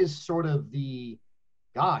 But that is sort of the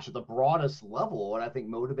broadest level, what I think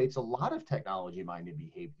motivates a lot of technology, mind and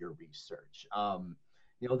behavior research.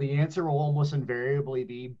 You know, the answer will almost invariably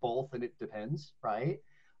be both, and it depends, right?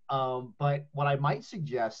 But what I might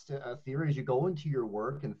suggest, Athira, as you go into your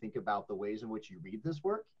work and think about the ways in which you read this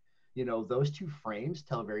work, you know, those two frames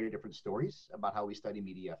tell very different stories about how we study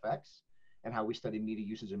media effects and how we study media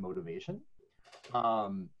usage and motivation.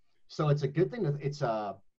 So it's a good thing that it's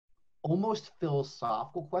a almost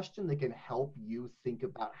philosophical question that can help you think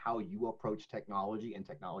about how you approach technology and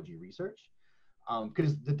technology research.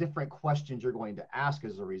 Because the different questions you're going to ask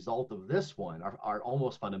as a result of this one are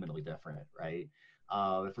almost fundamentally different, right?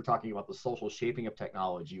 If we're talking about the social shaping of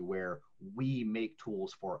technology, where we make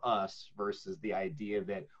tools for us versus the idea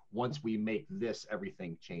that once we make this,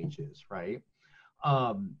 everything changes, right?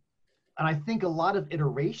 And I think a lot of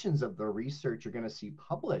iterations of the research you're going to see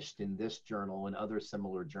published in this journal and other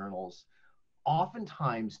similar journals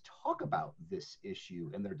oftentimes talk about this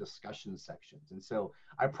issue in their discussion sections. And so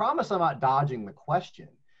I promise I'm not dodging the question,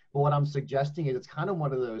 but what I'm suggesting is it's kind of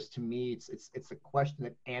one of those, to me, it's a question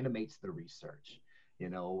that animates the research. You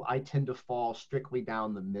know, I tend to fall strictly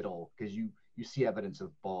down the middle because you see evidence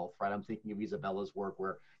of both, right? I'm thinking of Isabela's work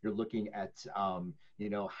where you're looking at, you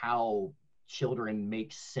know, how children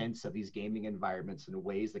make sense of these gaming environments in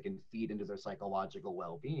ways that can feed into their psychological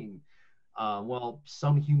well-being. Well,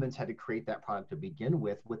 some humans had to create that product to begin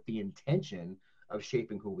with the intention of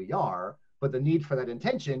shaping who we are, but the need for that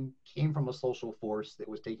intention came from a social force that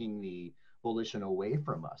was taking the volition away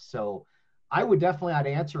from us. So I would definitely not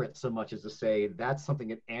answer it so much as to say that's something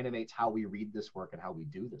that animates how we read this work and how we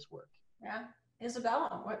do this work. Yeah.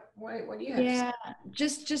 Isabela, what do you have? Yeah,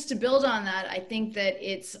 just to build on that, I think that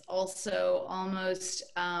it's also almost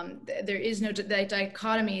there is no that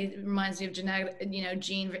dichotomy. It reminds me of genetic, you know,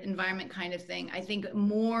 gene environment kind of thing. I think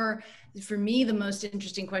more for me, the most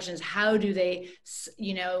interesting question is how do they,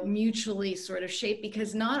 you know, mutually sort of shape?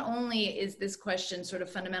 Because not only is this question sort of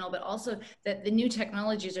fundamental, but also that the new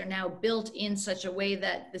technologies are now built in such a way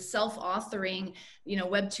that the self-authoring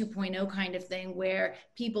Web 2.0 kind of thing, where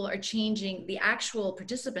people are changing, the actual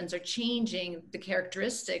participants are changing the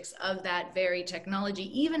characteristics of that very technology.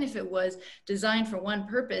 Even if it was designed for one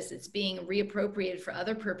purpose, it's being reappropriated for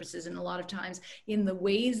other purposes. And a lot of times in the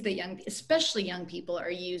ways that especially young people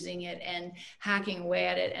are using it and hacking away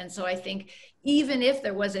at it. And so I think even if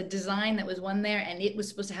there was a design that was one there and it was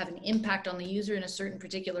supposed to have an impact on the user in a certain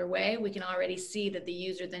particular way, we can already see that the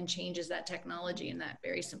user then changes that technology in that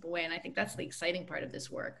very simple way. And I think that's the exciting part of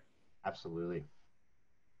this work. Absolutely.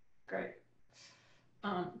 Great.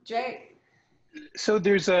 Jay? So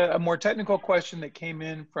there's a more technical question that came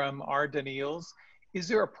in from our Danielle's. Is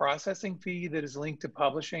there a processing fee that is linked to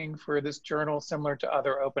publishing for this journal similar to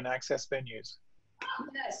other open access venues?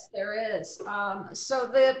 Yes, there is. So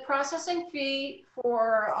the processing fee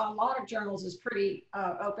for a lot of journals is pretty,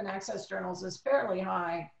 open access journals is fairly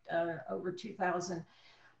high, over 2,000.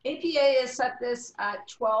 APA has set this at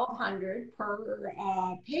 $1,200 per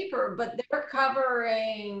paper, but they're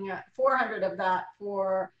covering 400 of that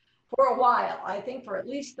for a while, I think for at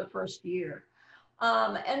least the first year.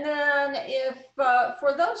 And then if,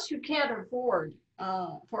 for those who can't afford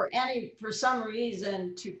for some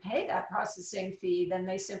reason to pay that processing fee, then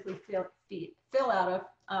they simply fill out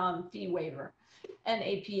a fee waiver, and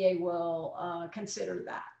APA will consider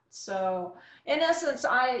that. So in essence,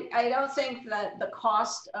 I don't think that the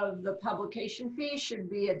cost of the publication fee should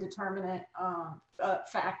be a determining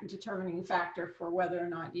factor for whether or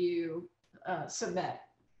not you submit.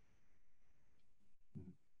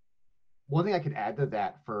 One thing I could add to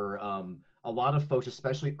that for a lot of folks,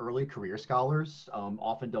 especially early career scholars,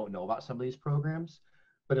 often don't know about some of these programs,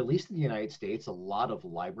 but at least in the United States, a lot of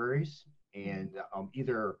libraries and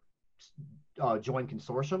either join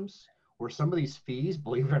consortiums where some of these fees,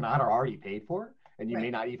 believe it or not, are already paid for, and you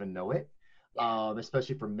may not even know it,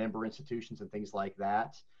 especially for member institutions and things like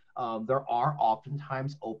that. There are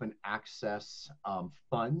oftentimes open access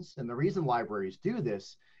funds, and the reason libraries do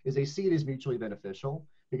this is they see it as mutually beneficial,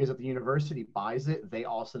 because if the university buys it, they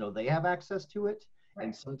also know they have access to it. Right.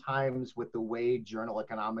 And sometimes with the way journal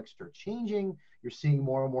economics are changing, you're seeing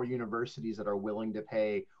more and more universities that are willing to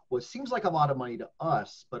pay what seems like a lot of money to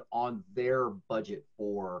us, but on their budget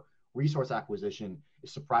for resource acquisition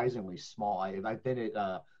is surprisingly small. I've been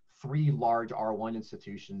at 3 large R1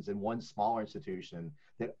 institutions and 1 smaller institution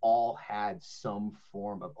that all had some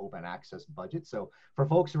form of open access budget. So for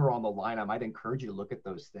folks who are on the line, I might encourage you to look at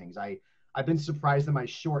those things. I've been surprised in my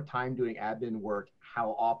short time doing admin work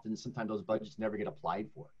how often sometimes those budgets never get applied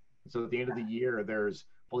for. So at the end of the year, there's,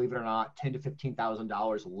 believe it or not, $10,000 to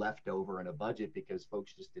 $15,000 left over in a budget because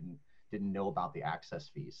folks just didn't know about the access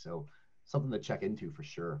fees. So something to check into for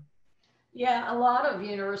sure. Yeah, a lot of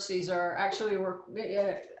universities are actually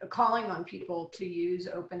calling on people to use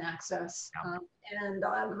open access, and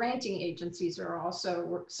granting agencies are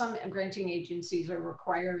also, some granting agencies are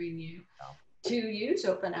requiring you to use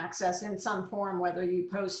open access in some form, whether you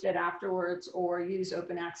post it afterwards or use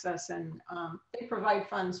open access, and they provide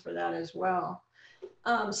funds for that as well.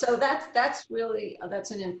 So that's really,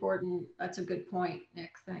 that's a good point,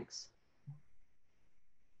 Nick, thanks.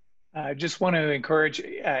 I just want to encourage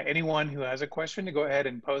anyone who has a question to go ahead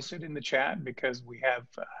and post it in the chat, because we have,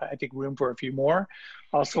 I think, room for a few more.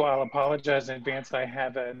 Also, I'll apologize in advance. I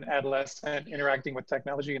have an adolescent interacting with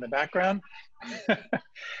technology in the background.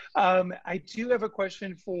 I do have a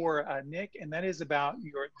question for Nick, and that is about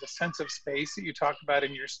the sense of space that you talked about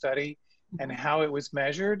in your study and how it was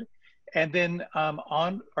measured. And then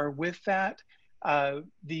with that,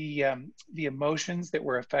 the emotions that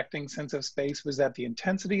were affecting sense of space, was that the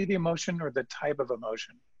intensity of the emotion or the type of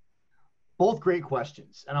emotion? Both great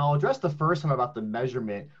questions. And I'll address the first one about the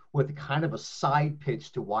measurement with kind of a side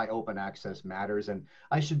pitch to why open access matters. And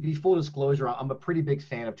I should be full disclosure, I'm a pretty big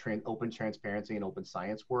fan of open transparency and open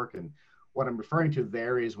science work. And what I'm referring to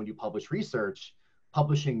there is when you publish research,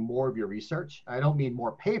 publishing more of your research. I don't mean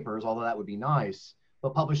more papers, although that would be nice,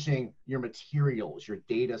 but publishing your materials, your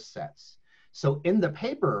data sets. So in the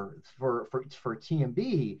paper for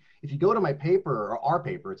TMB, if you go to my paper or our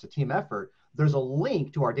paper, it's a team effort, there's a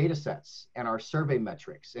link to our data sets and our survey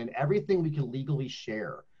metrics and everything we can legally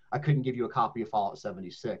share. I couldn't give you a copy of Fallout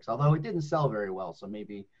 76, although it didn't sell very well. So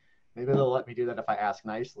maybe they'll let me do that if I ask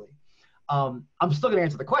nicely. I'm still gonna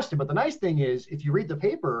answer the question, but the nice thing is if you read the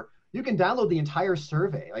paper, you can download the entire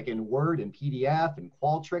survey, like in Word and PDF and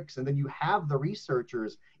Qualtrics, and then you have the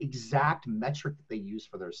researchers' exact metric that they use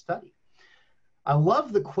for their study. I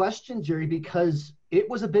love the question, Jerry, because it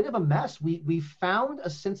was a bit of a mess. We found a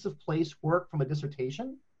sense of place work from a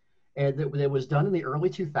dissertation and that was done in the early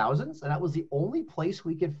 2000s. And that was the only place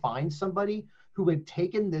we could find somebody who had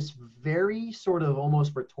taken this very sort of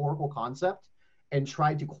almost rhetorical concept and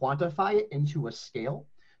tried to quantify it into a scale.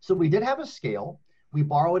 So we did have a scale. We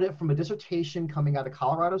borrowed it from a dissertation coming out of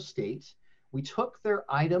Colorado State. We took their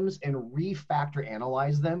items and refactor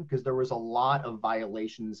analyzed them because there was a lot of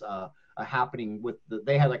violations happening with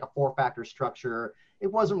they had like a 4-factor structure.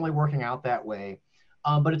 It wasn't really working out that way.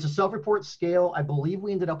 But it's a self-report scale. I believe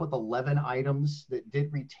we ended up with 11 items that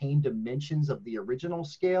did retain dimensions of the original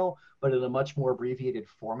scale, but in a much more abbreviated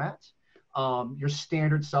format. Your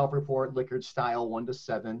standard self-report, Likert style, 1 to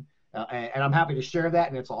 7. And I'm happy to share that,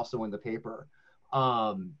 and it's also in the paper.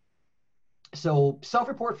 So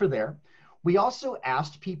self-report for there. We also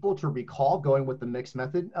asked people to recall, going with the mixed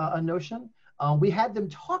method notion, we had them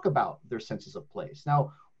talk about their senses of place.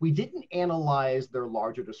 Now, we didn't analyze their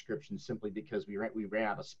larger descriptions simply because we ran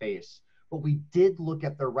out of space, but we did look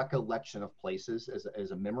at their recollection of places as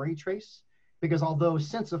a memory trace, because although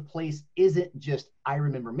sense of place isn't just, I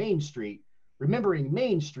remember Main Street, remembering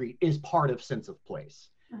Main Street is part of sense of place.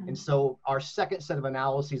 And so our second set of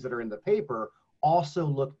analyses that are in the paper also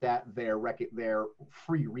looked at their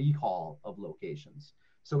free recall of locations.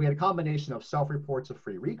 So we had a combination of self-reports of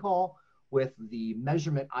free recall with the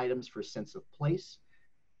measurement items for sense of place.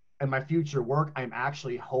 In my future work, I'm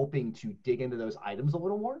actually hoping to dig into those items a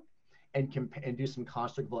little more and do some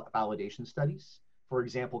construct validation studies. For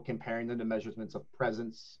example, comparing them to measurements of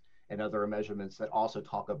presence and other measurements that also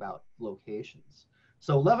talk about locations.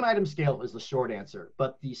 So 11 item scale is the short answer,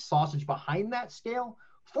 but the sausage behind that scale,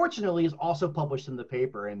 fortunately, is also published in the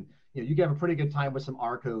paper. And you can have a pretty good time with some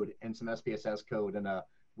R code and some SPSS code and a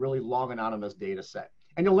really long anonymous data set.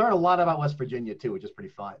 And you'll learn a lot about West Virginia too, which is pretty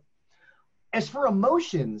fun. As for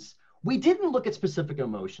emotions, we didn't look at specific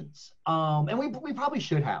emotions, and we probably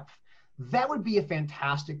should have. That would be a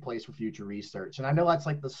fantastic place for future research. And I know that's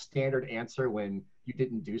like the standard answer when you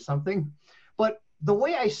didn't do something, but the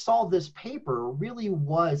way I saw this paper really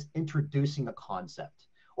was introducing a concept,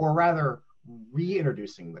 or rather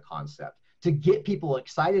reintroducing the concept to get people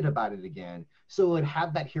excited about it again, so it would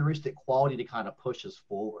have that heuristic quality to kind of push us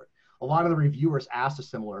forward. A lot of the reviewers asked a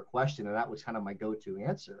similar question, and that was kind of my go-to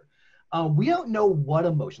answer. We don't know what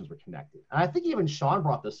emotions were connected. And I think even Shawn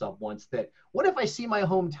brought this up once, that what if I see my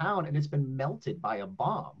hometown and it's been melted by a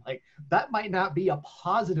bomb? Like, that might not be a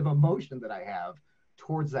positive emotion that I have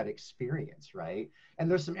towards that experience, right?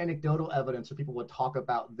 And there's some anecdotal evidence where people would talk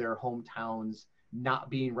about their hometowns not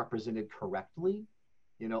being represented correctly.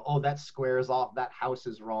 Oh, that square is off, that house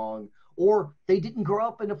is wrong, or they didn't grow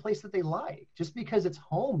up in a place that they like. Just because it's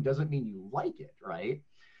home doesn't mean you like it, right?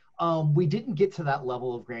 We didn't get to that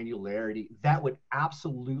level of granularity. That would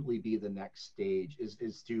absolutely be the next stage,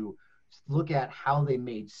 is to look at how they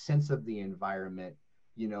made sense of the environment.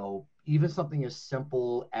 Even something as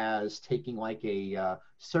simple as taking like a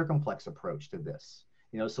circumplex approach to this.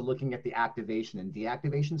 So looking at the activation and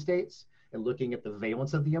deactivation states and looking at the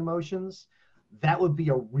valence of the emotions, that would be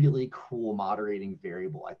a really cool moderating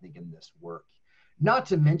variable, I think, in this work. Not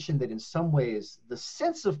to mention that in some ways, the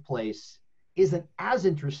sense of place isn't as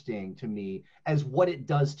interesting to me as what it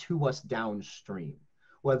does to us downstream,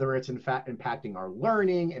 whether it's in fact impacting our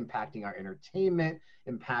learning, impacting our entertainment,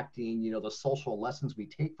 impacting, the social lessons we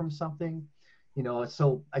take from something.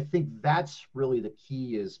 So I think that's really the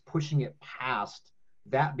key, is pushing it past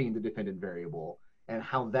that being the dependent variable and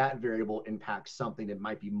how that variable impacts something that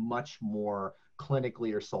might be much more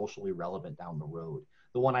clinically or socially relevant down the road.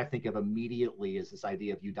 The one I think of immediately is this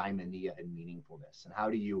idea of eudaimonia and meaningfulness, and how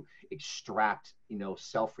do you extract,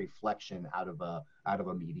 self-reflection out of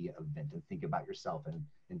a media event and think about yourself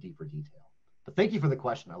in deeper detail. But thank you for the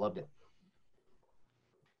question. I loved it.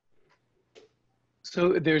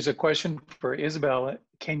 So there's a question for Isabela.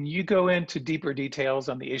 Can you go into deeper details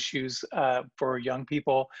on the issues for young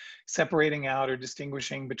people, separating out or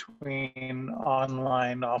distinguishing between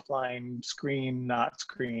online, offline, screen, not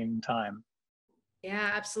screen time?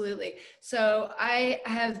 Yeah, absolutely. So I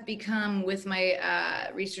have become, with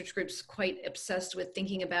my research groups, quite obsessed with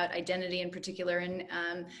thinking about identity in particular,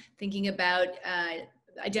 and thinking about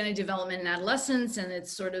identity development in adolescence, and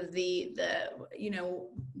it's sort of the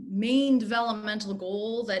main developmental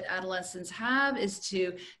goal that adolescents have is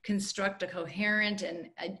to construct a coherent and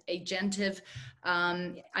agentive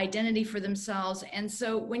identity for themselves. And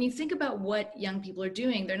so when you think about what young people are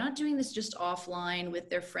doing, they're not doing this just offline with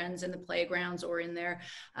their friends in the playgrounds or in their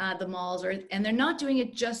the malls, and they're not doing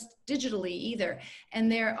it just digitally either.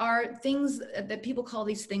 And there are things that people call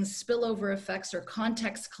these things spillover effects or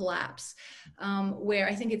context collapse, where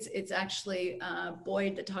I think it's actually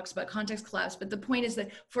Boyd that talks about context collapse. But the point is that,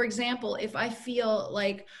 for example, if I feel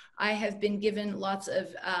like I have been given lots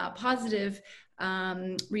of positive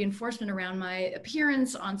reinforcement around my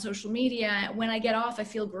appearance on social media. When I get off, I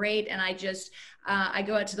feel great, and I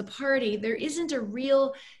go out to the party. There isn't a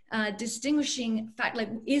real distinguishing fact, like,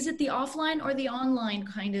 is it the offline or the online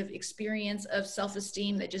kind of experience of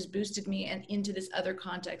self-esteem that just boosted me and into this other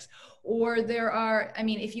context? Or there are, I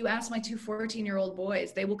mean, if you ask my two 14-year-old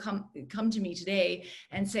boys, they will come to me today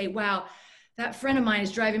and say, wow, that friend of mine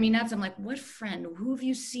is driving me nuts. I'm like, what friend? Who have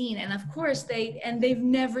you seen? And of course they've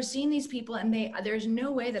never seen these people, and there's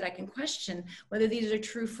no way that I can question whether these are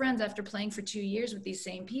true friends after playing for 2 years with these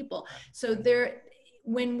same people. So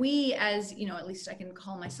when we, as you know, at least I can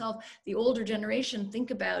call myself the older generation, think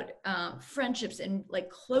about friendships and like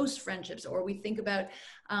close friendships, or we think about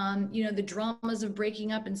you know, the dramas of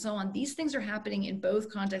breaking up and so on. These things are happening in both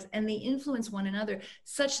contexts, and they influence one another,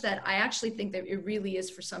 such that I actually think that it really is,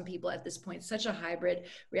 for some people at this point, such a hybrid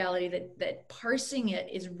reality that parsing it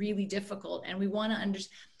is really difficult. And we want to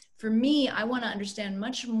understand. For me, I want to understand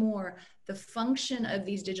much more the function of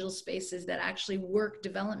these digital spaces that actually work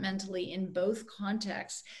developmentally in both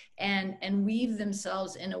contexts and weave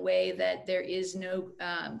themselves in a way that there is no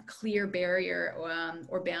clear barrier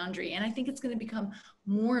or boundary. And I think it's going to become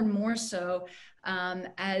more and more so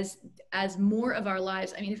as more of our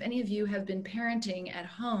lives. I mean, if any of you have been parenting at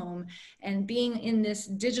home and being in this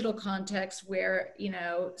digital context where, you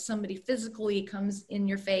know, somebody physically comes in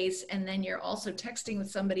your face and then you're also texting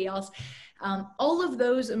with somebody else, all of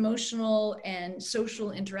those emotional and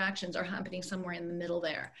social interactions are happening somewhere in the middle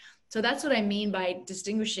there. So that's what I mean by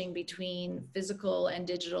distinguishing between physical and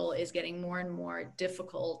digital is getting more and more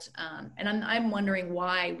difficult. And I'm wondering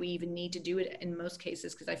why we even need to do it in most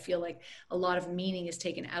cases, because I feel like a lot of meaning is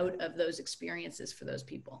taken out of those experiences for those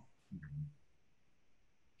people.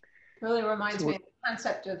 Really reminds me of the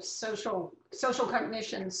concept of social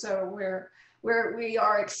cognition. So where we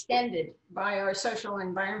are extended by our social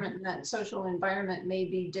environment, and that social environment may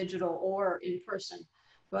be digital or in person.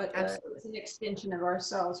 But it's an extension of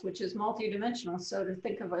ourselves, which is multidimensional. So to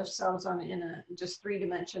think of ourselves in just 3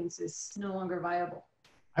 dimensions is no longer viable.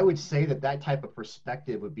 I would say that type of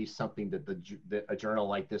perspective would be something that that a journal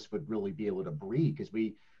like this would really be able to breed, because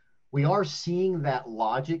we are seeing that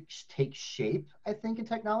logic take shape, I think, in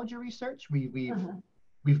technology research.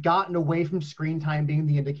 We've gotten away from screen time being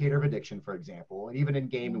the indicator of addiction, for example, and even in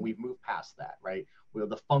gaming, we've moved past that, right? Where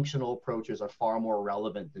the functional approaches are far more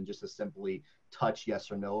relevant than just a simply touch yes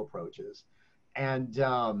or no approaches. And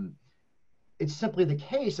it's simply the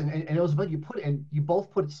case, and it was what you put it, and you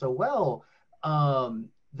both put it so well,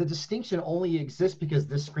 the distinction only exists because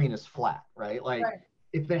this screen is flat, right? Like, right.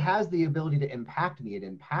 If it has the ability to impact me, it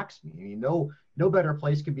impacts me. I mean, no better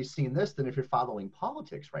place can be seen this than if you're following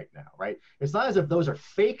politics right now, right? It's not as if those are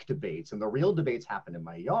fake debates and the real debates happen in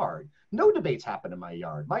my yard. No debates happen in my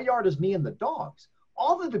yard. My yard is me and the dogs.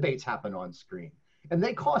 All the debates happen on screen, and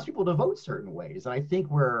they cause people to vote certain ways. And I think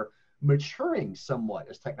we're maturing somewhat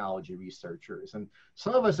as technology researchers. And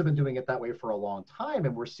some of us have been doing it that way for a long time,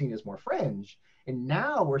 and we're seen as more fringe. And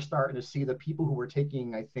now we're starting to see the people who were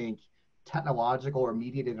taking, I think, technological or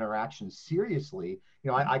mediated interactions seriously.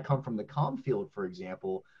 You know, I come from the comm field, for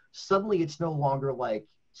example. Suddenly it's no longer like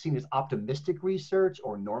seen as optimistic research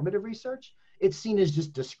or normative research. It's seen as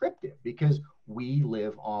just descriptive because we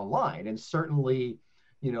live online. And certainly,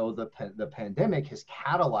 you know, the pandemic has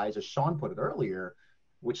catalyzed, as Shawn put it earlier,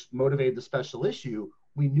 which motivated the special issue.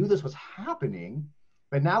 We knew this was happening,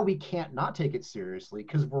 but now we can't not take it seriously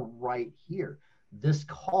because we're right here. This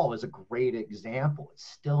call is a great example. It's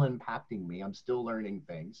still impacting me. I'm still learning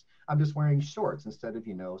things. I'm just wearing shorts instead of,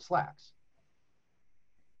 you know, slacks.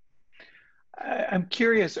 I'm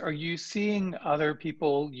curious, are you seeing other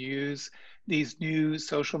people use these new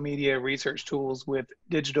social media research tools with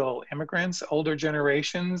digital immigrants, older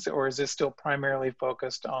generations, or is this still primarily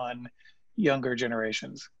focused on younger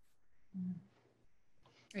generations?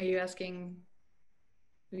 Are you asking?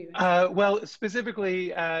 Well, specifically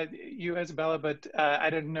you, Isabela, but I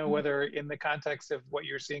didn't know whether in the context of what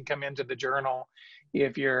you're seeing come into the journal,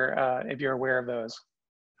 if you're aware of those.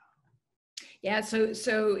 Yeah,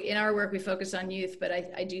 so in our work we focus on youth, but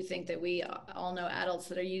I do think that we all know adults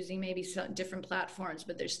that are using maybe some different platforms,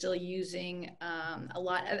 but they're still using a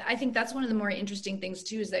lot. I think that's one of the more interesting things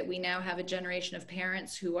too, is that we now have a generation of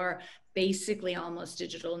parents who are basically almost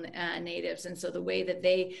digital natives, and so the way that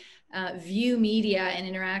they view media and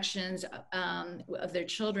interactions of their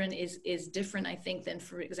children is different, I think, than,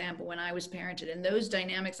 for example, when I was parented. And those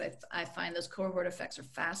dynamics, I find those cohort effects are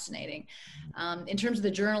fascinating. In terms of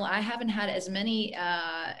the journal, I haven't had as many.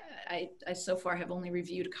 I so far have only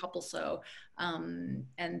reviewed a couple,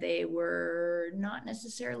 and they were not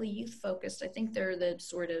necessarily youth focused. I think they're the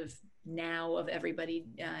sort of now of everybody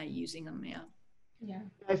using them. Yeah. Yeah.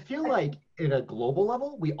 I feel like at a global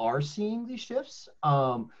level, we are seeing these shifts.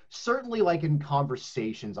 Certainly, like in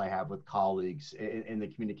conversations I have with colleagues in the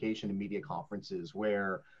communication and media conferences,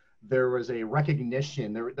 where there was a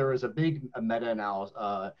recognition, there was a big meta-analysis,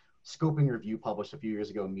 scoping review published a few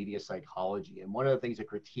years ago in media psychology. And one of the things that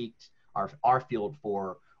critiqued our field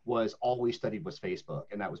for was all we studied was Facebook,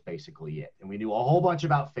 and that was basically it. And we knew a whole bunch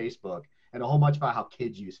about Facebook and a whole bunch about how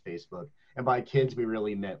kids use Facebook. And by kids, we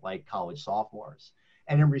really meant like college sophomores.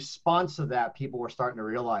 And in response to that, people were starting to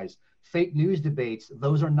realize fake news debates,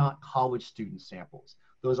 those are not college student samples.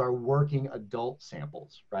 Those are working adult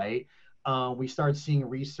samples, right? We started seeing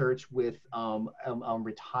research with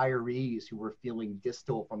retirees who were feeling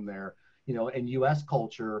distal from their, in US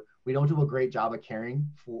culture, we don't do a great job of caring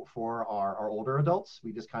for our older adults.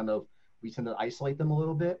 We tend to isolate them a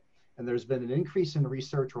little bit. And there's been an increase in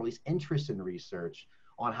research, or at least interest in research,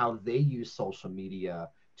 on how they use social media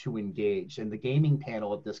to engage. And the gaming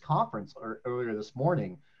panel at this conference earlier this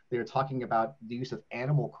morning, they were talking about the use of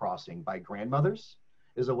Animal Crossing by grandmothers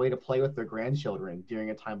as a way to play with their grandchildren during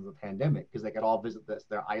a time of a pandemic, because they could all visit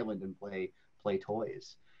their island and play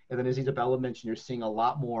toys. And then as Isabela mentioned, you're seeing a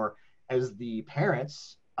lot more as the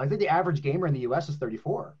parents. I think the average gamer in the US is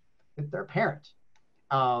 34. They're a parent.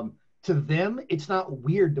 To them, it's not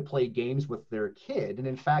weird to play games with their kid. And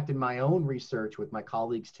in fact, in my own research with my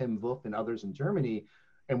colleagues, Tim Wolf and others in Germany,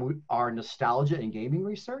 and our nostalgia and gaming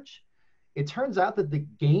research, it turns out that the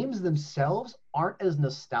games themselves aren't as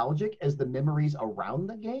nostalgic as the memories around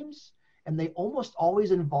the games. And they almost always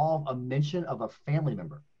involve a mention of a family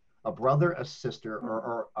member, a brother, a sister,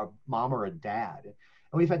 or a mom or a dad.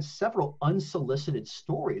 And we've had several unsolicited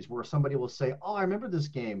stories where somebody will say, oh, I remember this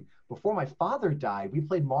game. Before my father died, we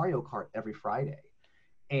played Mario Kart every Friday.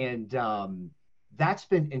 And that's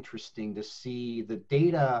been interesting to see the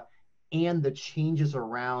data and the changes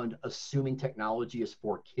around assuming technology is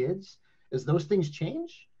for kids. As those things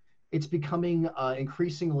change, it's becoming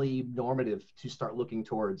increasingly normative to start looking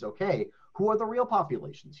towards, okay, who are the real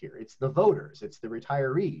populations here? It's the voters, it's the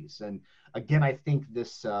retirees. And again, I think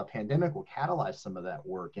this pandemic will catalyze some of that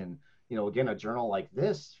work. And, again, a journal like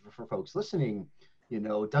this, for folks listening,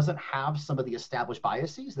 doesn't have some of the established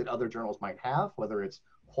biases that other journals might have, whether it's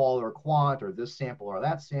qual or quant or this sample or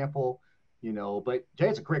that sample, but Jay,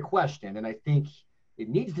 it's a great question. And I think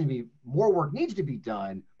more work needs to be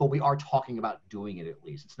done, but we are talking about doing it at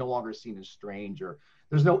least. It's no longer seen as strange, or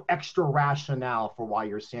there's no extra rationale for why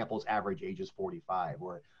your sample's average age is 45,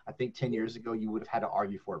 or I think 10 years ago, you would have had to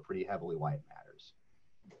argue for it pretty heavily why it matters.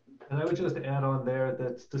 And I would just add on there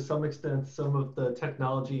that to some extent, some of the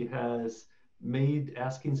technology has made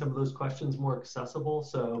asking some of those questions more accessible.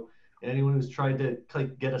 So anyone who's tried to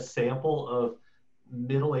get a sample of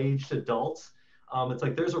middle-aged adults, it's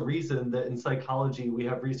like there's a reason that in psychology we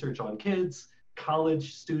have research on kids,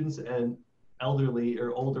 college students, and elderly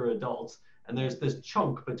or older adults. And there's this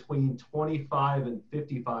chunk between 25 and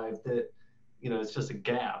 55 that, it's just a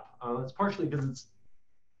gap. It's partially because it's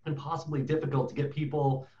impossibly difficult to get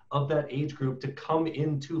people of that age group to come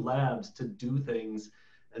into labs to do things.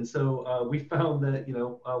 And so we found that,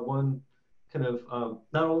 one kind of,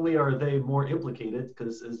 not only are they more implicated,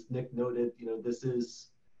 because as Nick noted, this is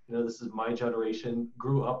my generation,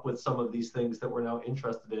 grew up with some of these things that we're now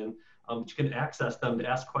interested in, but you can access them to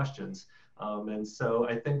ask questions. And so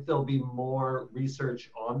I think there'll be more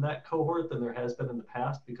research on that cohort than there has been in the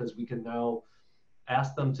past, because we can now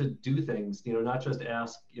ask them to do things, not just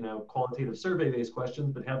ask, qualitative survey-based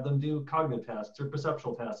questions, but have them do cognitive tasks or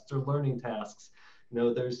perceptual tasks or learning tasks.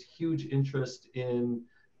 There's huge interest in,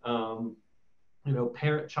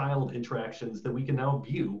 parent-child interactions that we can now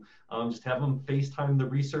view. Just have them FaceTime the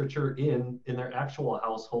researcher in their actual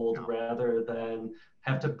household rather than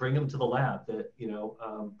have to bring them to the lab.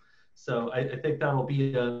 So I think that'll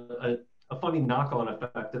be a funny knock-on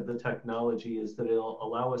effect of the technology, is that it'll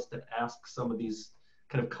allow us to ask some of these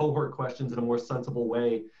kind of cohort questions in a more sensible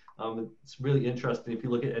way. It's really interesting. If you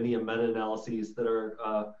look at any meta-analyses that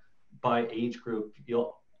are by age group,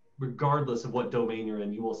 regardless of what domain you're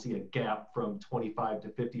in, you will see a gap from 25 to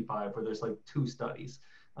 55 where there's like 2 studies.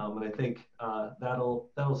 And I think that'll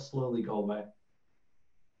slowly go away.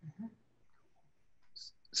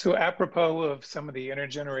 So apropos of some of the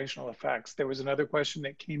intergenerational effects, there was another question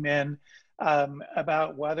that came in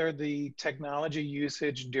about whether the technology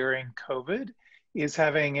usage during COVID is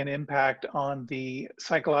having an impact on the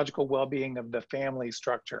psychological well-being of the family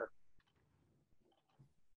structure.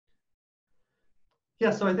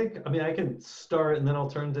 Yeah, so I think, I can start and then I'll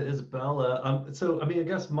turn to Isabela. So, I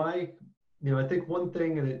guess I think one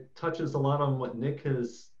thing, and it touches a lot on what Nick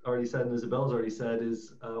has already said and Isabela's already said,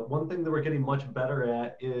 is one thing that we're getting much better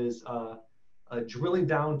at is drilling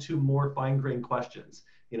down to more fine-grained questions.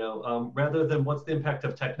 Rather than what's the impact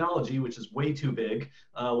of technology, which is way too big,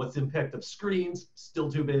 what's the impact of screens, still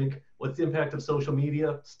too big, what's the impact of social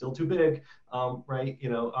media, still too big, right?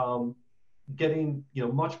 Getting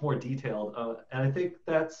much more detailed, and I think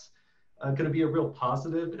that's going to be a real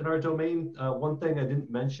positive in our domain. One thing I didn't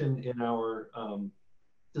mention in our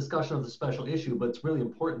discussion of the special issue, but it's really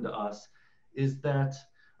important to us, is that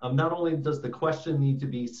not only does the question need to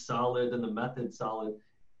be solid and the method solid,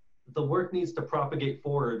 the work needs to propagate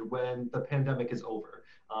forward when the pandemic is over,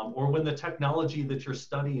 or when the technology that you're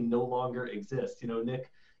studying no longer exists.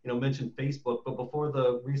 Nick, mentioned Facebook, but before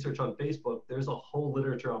the research on Facebook, there's a whole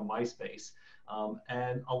literature on MySpace.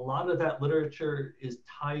 And a lot of that literature is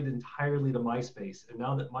tied entirely to MySpace. And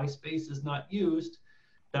now that MySpace is not used,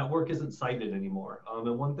 that work isn't cited anymore.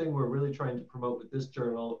 And one thing we're really trying to promote with this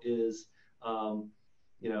journal is,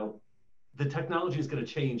 the technology is going to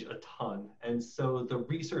change a ton. And so the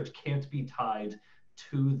research can't be tied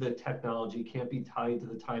to the technology, can't be tied to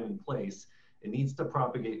the time and place. It needs to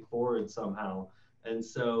propagate forward somehow. And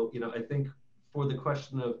so, I think for the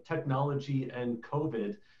question of technology and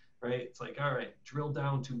COVID, right, it's like, all right, drill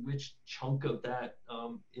down to which chunk of that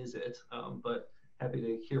is it? But happy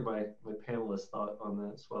to hear my panelists' thought on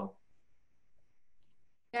that as well.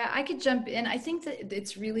 Yeah, I could jump in. I think that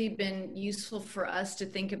it's really been useful for us to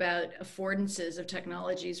think about affordances of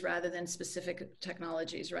technologies rather than specific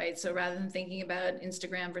technologies, right? So rather than thinking about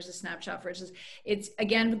Instagram versus Snapchat versus, it's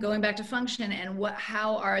again, going back to function and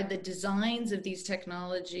how are the designs of these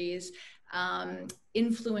technologies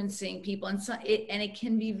influencing people, and it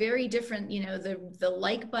can be very different. The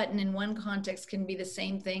like button in one context can be the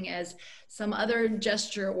same thing as some other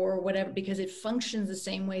gesture or whatever, because it functions the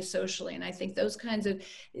same way socially. And I think those kinds of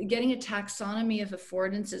getting a taxonomy of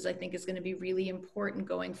affordances, I think, is going to be really important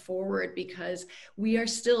going forward, because we are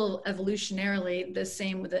still evolutionarily the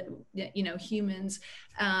same with humans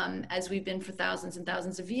as we've been for thousands and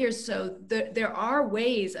thousands of years. So there are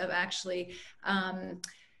ways of actually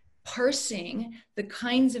parsing the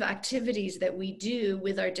kinds of activities that we do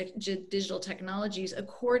with our digital technologies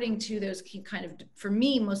according to those key kind of, for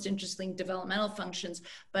me, most interesting developmental functions.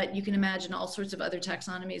 But you can imagine all sorts of other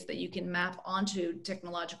taxonomies that you can map onto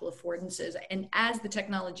technological affordances. And as the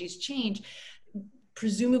technologies change,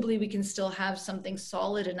 presumably we can still have something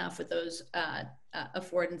solid enough with those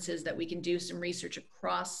affordances that we can do some research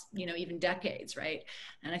across, even decades, right?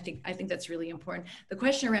 And I think that's really important. The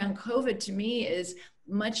question around COVID to me is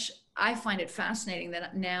I find it fascinating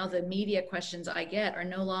that now the media questions I get are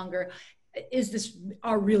no longer,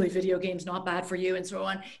 are really video games not bad for you, and so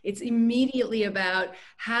on. It's immediately about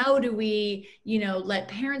how do we, let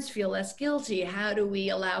parents feel less guilty? How do we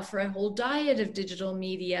allow for a whole diet of digital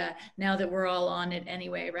media now that we're all on it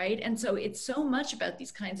anyway, right? And so it's so much about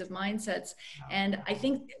these kinds of mindsets. And I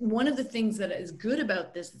think one of the things that is good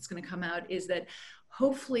about this that's going to come out is that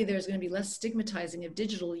hopefully there's going to be less stigmatizing of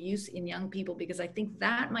digital use in young people, because I think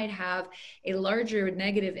that might have a larger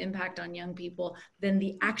negative impact on young people than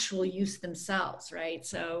the actual use themselves, right?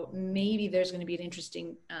 So maybe there's going to be an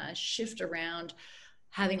interesting shift around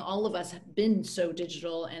having all of us been so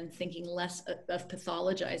digital and thinking less of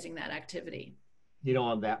pathologizing that activity.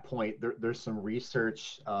 On that point, there's some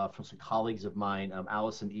research from some colleagues of mine,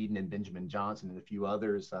 Allison Eden and Benjamin Johnson and a few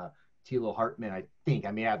others, Thilo Hartmann, I think,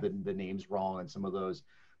 I may have the names wrong on some of those,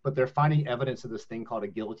 but they're finding evidence of this thing called a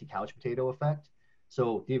guilty couch potato effect.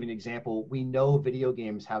 So to give you an example, we know video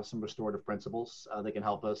games have some restorative principles that can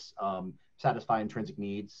help us satisfy intrinsic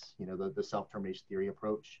needs, the self-termination theory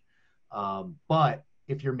approach. But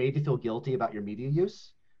if you're made to feel guilty about your media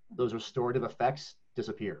use, those restorative effects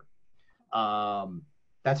disappear.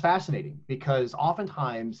 That's fascinating, because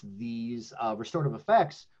oftentimes these restorative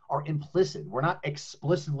effects are implicit. We're not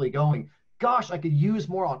explicitly going, gosh, I could use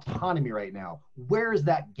more autonomy right now. Where's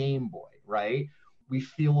that Game Boy, right? We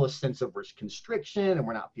feel a sense of constriction and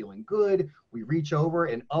we're not feeling good. We reach over,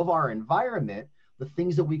 and of our environment, the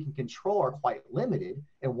things that we can control are quite limited.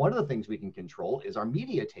 And one of the things we can control is our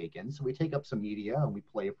media take-in. So we take up some media and we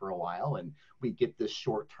play for a while, and we get this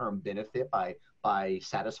short-term benefit by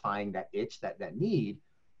satisfying that itch, that need.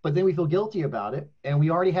 But then we feel guilty about it. And we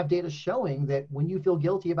already have data showing that when you feel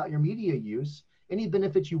guilty about your media use, any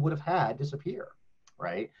benefits you would have had disappear,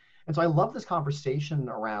 right? And so I love this conversation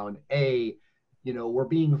around we're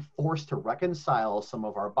being forced to reconcile some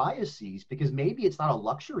of our biases, because maybe it's not a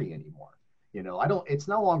luxury anymore. It's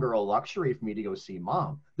no longer a luxury for me to go see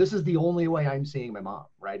mom. This is the only way I'm seeing my mom,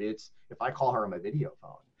 right? It's if I call her on my video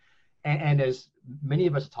phone. And as many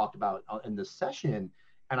of us talked about in this session,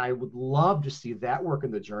 and I would love to see that work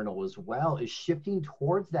in the journal as well, is shifting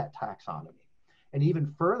towards that taxonomy and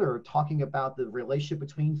even further talking about the relationship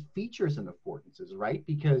between features and affordances, right?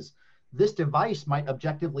 Because this device might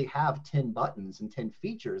objectively have 10 buttons and 10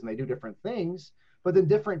 features, and they do different things, but then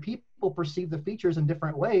different people perceive the features in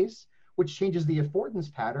different ways, which changes the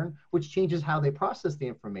affordance pattern, which changes how they process the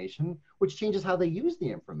information, which changes how they use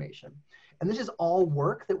the information. And this is all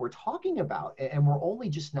work that we're talking about, and we're only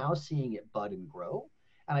just now seeing it bud and grow.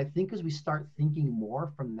 And I think as we start thinking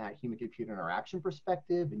more from that human-computer interaction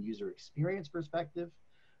perspective and user experience perspective,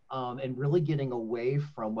 and really getting away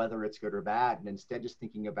from whether it's good or bad, and instead just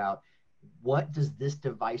thinking about what does this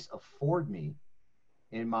device afford me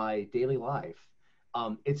in my daily life,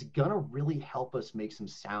 it's gonna really help us make some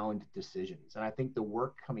sound decisions. And I think the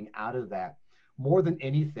work coming out of that, more than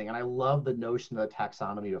anything, and I love the notion of the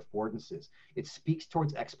taxonomy of affordances, it speaks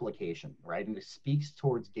towards explication, right? And it speaks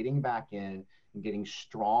towards getting back in and getting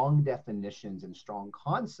strong definitions and strong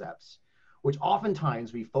concepts, which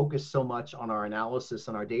oftentimes we focus so much on our analysis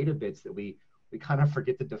and our data bits that we kind of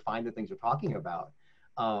forget to define the things we're talking about.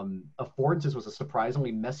 Affordances was a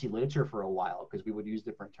surprisingly messy literature for a while because we would use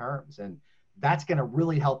different terms, and that's going to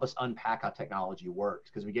really help us unpack how technology works,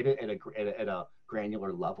 because we get it at a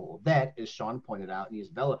granular level that, as Shawn pointed out, and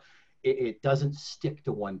Isabela, it doesn't stick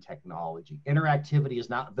to one technology. Interactivity is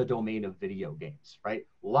not the domain of video games, right?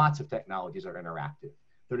 Lots of technologies are interactive.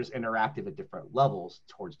 They're just interactive at different levels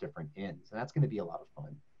towards different ends, and that's going to be a lot of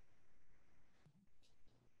fun.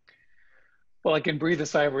 Well, I can breathe a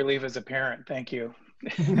sigh of relief as a parent. Thank you.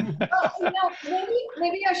 Well, you know,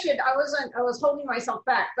 maybe I should. I was holding myself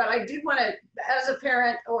back, but I do want to, as a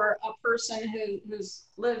parent or a person who's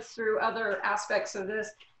lived through other aspects of this,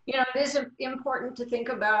 you know, it is important to think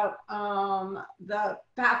about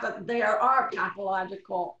there are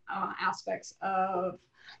pathological aspects of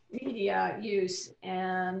media use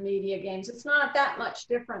and media games. It's not that much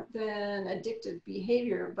different than addictive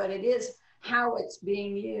behavior, but it is how it's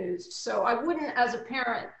being used. So I wouldn't, as a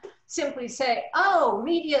parent, simply say, oh,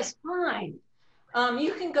 media's fine.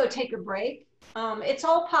 You can go take a break. It's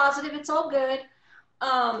all positive, it's all good,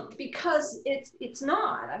 because it's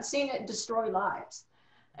not. I've seen it destroy lives.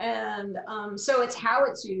 And so it's how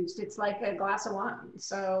it's used. It's like a glass of wine.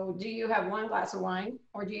 So do you have one glass of wine,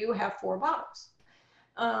 or do you have 4 bottles?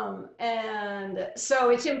 And so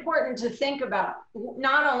it's important to think about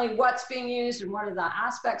not only what's being used and what are the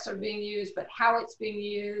aspects are being used, but how it's being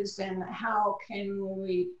used and how can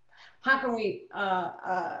we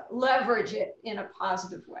leverage it in a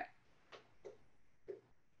positive way.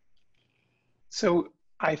 So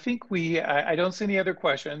I think I don't see any other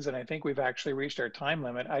questions, and I think we've actually reached our time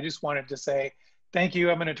limit. I just wanted to say thank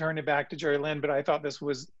you. I'm going to turn it back to Jerry Lynn, but I thought this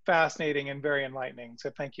was fascinating and very enlightening.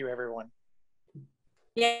 So thank you, everyone.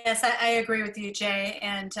 Yes, I agree with you, Jay,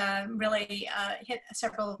 and really hit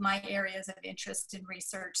several of my areas of interest in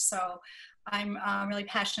research. So I'm really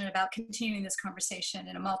passionate about continuing this conversation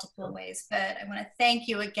in multiple ways. But I want to thank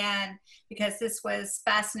you again, because this was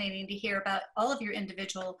fascinating to hear about all of your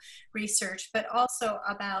individual research, but also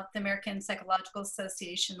about the American Psychological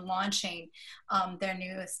Association launching their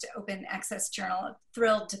newest open access journal.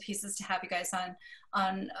 Thrilled to pieces to have you guys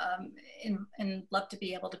on and love to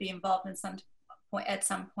be able to be involved in at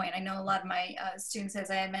some point. I know a lot of my students, as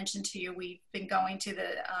I had mentioned to you, we've been going to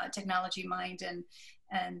the Technology Mind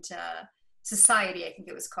and Society, I think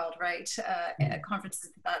it was called, right? At conferences.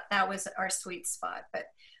 That was our sweet spot, but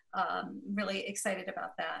really excited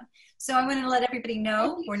about that. So I want to let everybody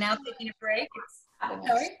know we're now taking a break.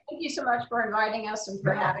 Thank you so much for inviting us and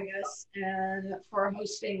for having us and for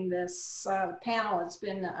hosting this panel. It's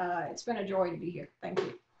been a joy to be here. Thank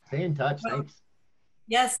you. Stay in touch. Thanks.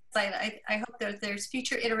 Yes, I hope there's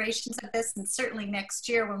future iterations of this, and certainly next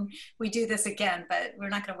year when we do this again, but we're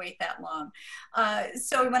not going to wait that long.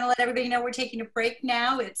 So we want to let everybody know we're taking a break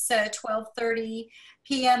now. It's 12:30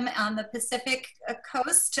 p.m. on the Pacific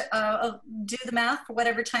coast. Do the math for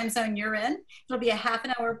whatever time zone you're in. It'll be a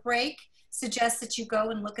half-an-hour break. Suggest that you go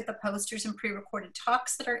and look at the posters and pre-recorded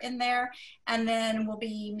talks that are in there. And then we'll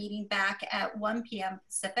be meeting back at 1 p.m.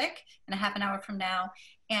 Pacific in a half an hour from now.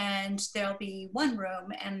 And there'll be one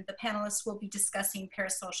room, and the panelists will be discussing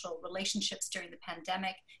parasocial relationships during the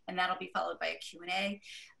pandemic, and that'll be followed by a Q&A.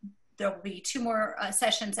 There will be 2 more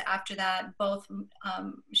sessions after that. Both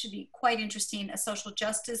should be quite interesting, a social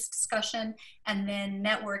justice discussion and then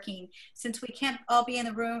networking. Since we can't all be in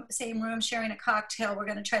the same room sharing a cocktail, we're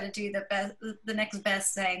going to try to do the next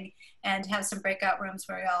best thing and have some breakout rooms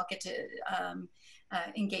where we all get to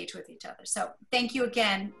engage with each other. So thank you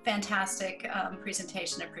again. Fantastic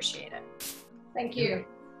presentation. Appreciate it. Thank you.